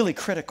is really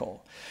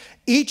critical.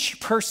 Each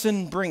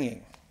person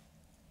bringing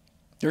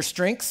their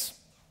strengths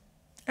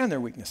and their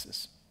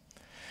weaknesses,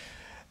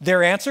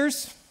 their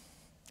answers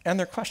and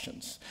their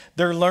questions,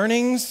 their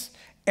learnings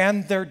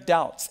and their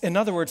doubts. In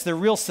other words, their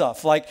real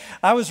self. Like,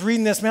 I was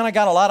reading this, man, I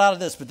got a lot out of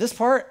this, but this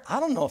part, I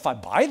don't know if I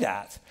buy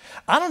that.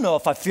 I don't know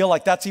if I feel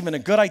like that's even a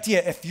good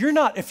idea. If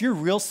your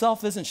real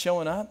self isn't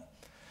showing up,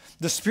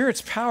 the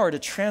Spirit's power to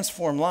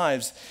transform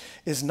lives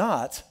is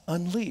not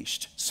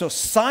unleashed. So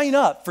sign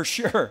up for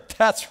sure.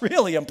 That's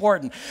really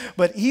important.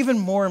 But even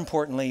more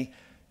importantly,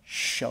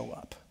 show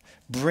up.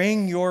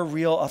 Bring your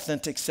real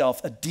authentic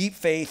self. A deep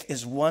faith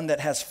is one that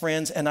has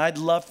friends, and I'd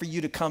love for you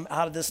to come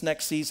out of this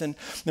next season.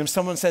 And if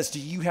someone says, do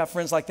you have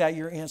friends like that?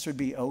 Your answer would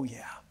be, oh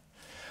yeah.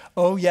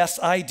 Oh yes,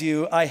 I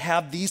do. I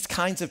have these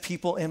kinds of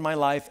people in my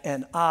life,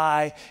 and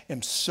I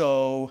am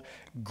so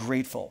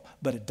grateful.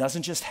 But it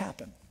doesn't just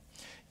happen.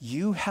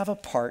 You have a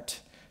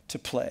part to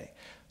play.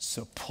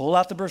 So pull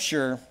out the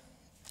brochure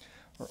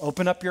or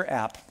open up your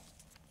app,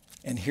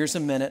 and here's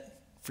a minute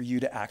for you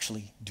to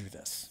actually do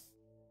this.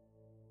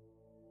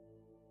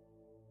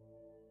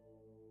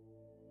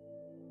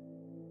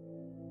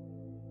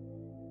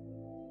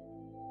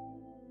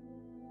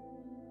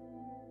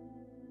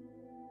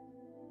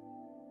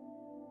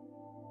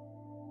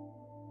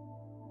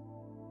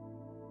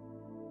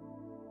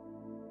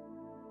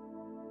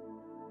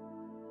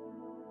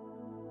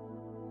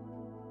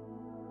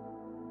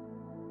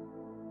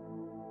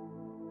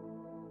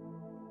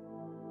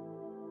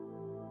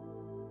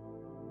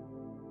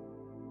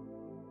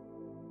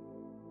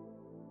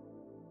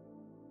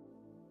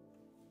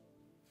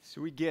 So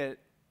we get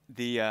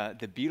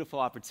the beautiful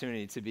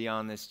opportunity to be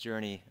on this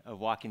journey of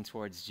walking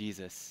towards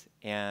Jesus.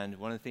 And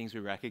one of the things we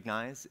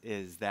recognize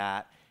is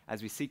that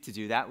as we seek to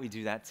do that, we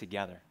do that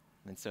together.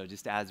 And so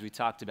just as we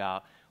talked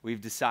about,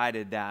 we've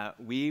decided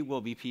that we will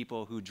be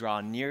people who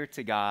draw near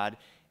to God,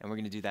 and we're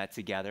going to do that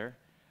together.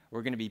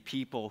 We're going to be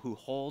people who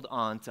hold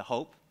on to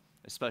hope,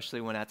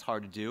 especially when that's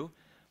hard to do,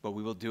 but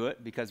we will do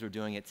it because we're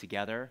doing it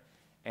together.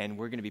 And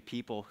we're going to be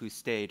people who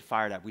stayed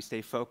fired up. We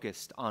stay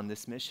focused on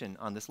this mission,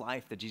 on this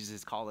life that Jesus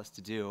has called us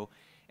to do.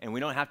 And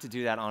we don't have to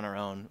do that on our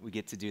own. We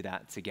get to do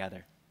that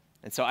together.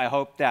 And so I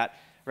hope that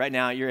right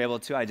now you're able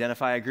to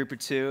identify a group or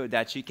two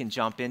that you can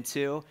jump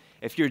into.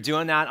 If you're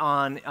doing that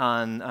on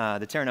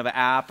the Terra Nova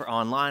app or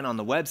online on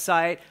the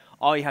website,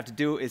 all you have to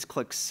do is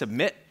click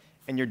submit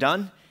and you're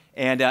done.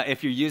 And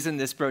if you're using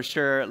this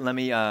brochure, let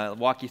me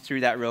walk you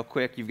through that real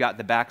quick. You've got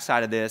the back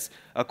side of this,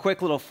 a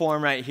quick little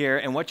form right here.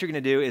 And what you're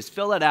going to do is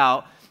fill it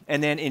out.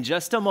 And then in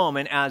just a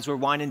moment, as we're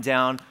winding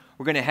down,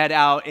 we're going to head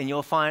out and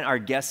you'll find our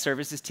guest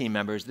services team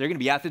members. They're going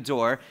to be at the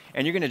door.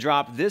 And you're going to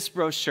drop this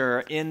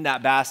brochure in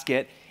that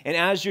basket. And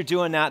as you're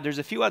doing that, there's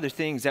a few other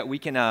things that we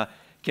can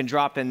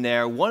drop in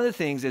there. One of the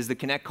things is the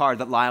Connect card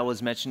that Lyle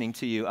was mentioning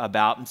to you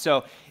about. And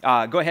so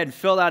go ahead and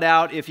fill that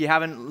out. If you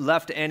haven't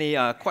left any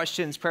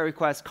questions, prayer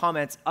requests,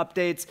 comments,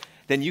 updates,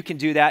 then you can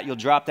do that. You'll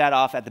drop that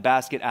off at the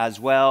basket as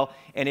well.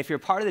 And if you're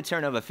part of the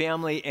Terra Nova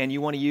family and you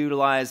want to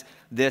utilize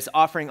this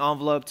offering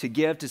envelope to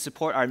give to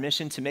support our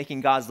mission to making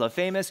God's love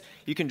famous,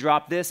 you can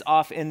drop this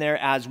off in there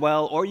as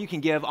well, or you can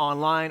give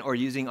online or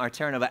using our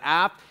Terra Nova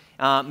app.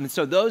 And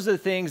so those are the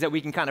things that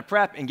we can kind of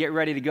prep and get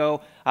ready to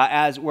go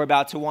as we're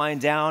about to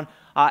wind down.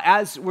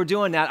 As we're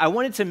doing that, I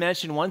wanted to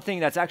mention one thing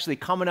that's actually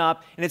coming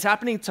up, and it's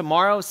happening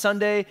tomorrow,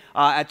 Sunday,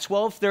 at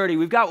 12:30.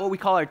 We've got what we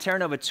call our Terra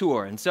Nova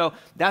Tour, and so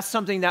that's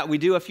something that we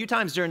do a few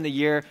times during the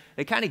year.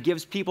 that kind of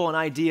gives people an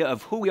idea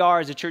of who we are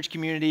as a church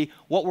community,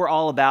 what we're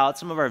all about,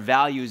 some of our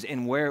values,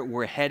 and where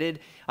we're headed.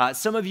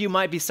 Some of you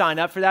might be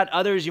signed up for that.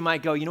 Others, you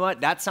might go, you know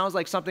what, that sounds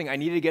like something I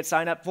need to get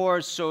signed up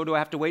for, so do I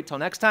have to wait till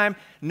next time?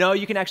 No,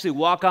 you can actually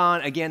walk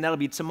on. Again, that'll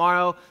be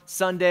tomorrow,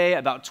 Sunday,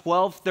 about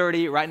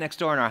 12:30, right next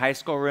door in our high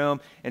school room.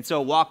 And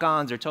so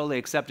walk-ons are totally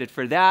accepted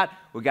for that.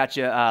 We got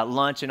you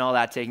lunch and all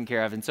that taken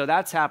care of. And so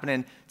that's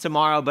happening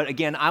tomorrow. But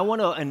again, I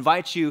want to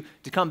invite you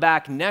to come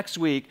back next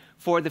week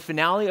for the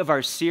finale of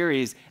our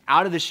series,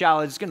 Out of the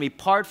Shallows. It's going to be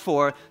part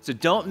 4, so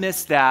don't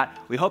miss that.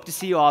 We hope to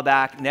see you all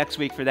back next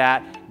week for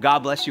that. God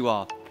bless you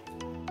all.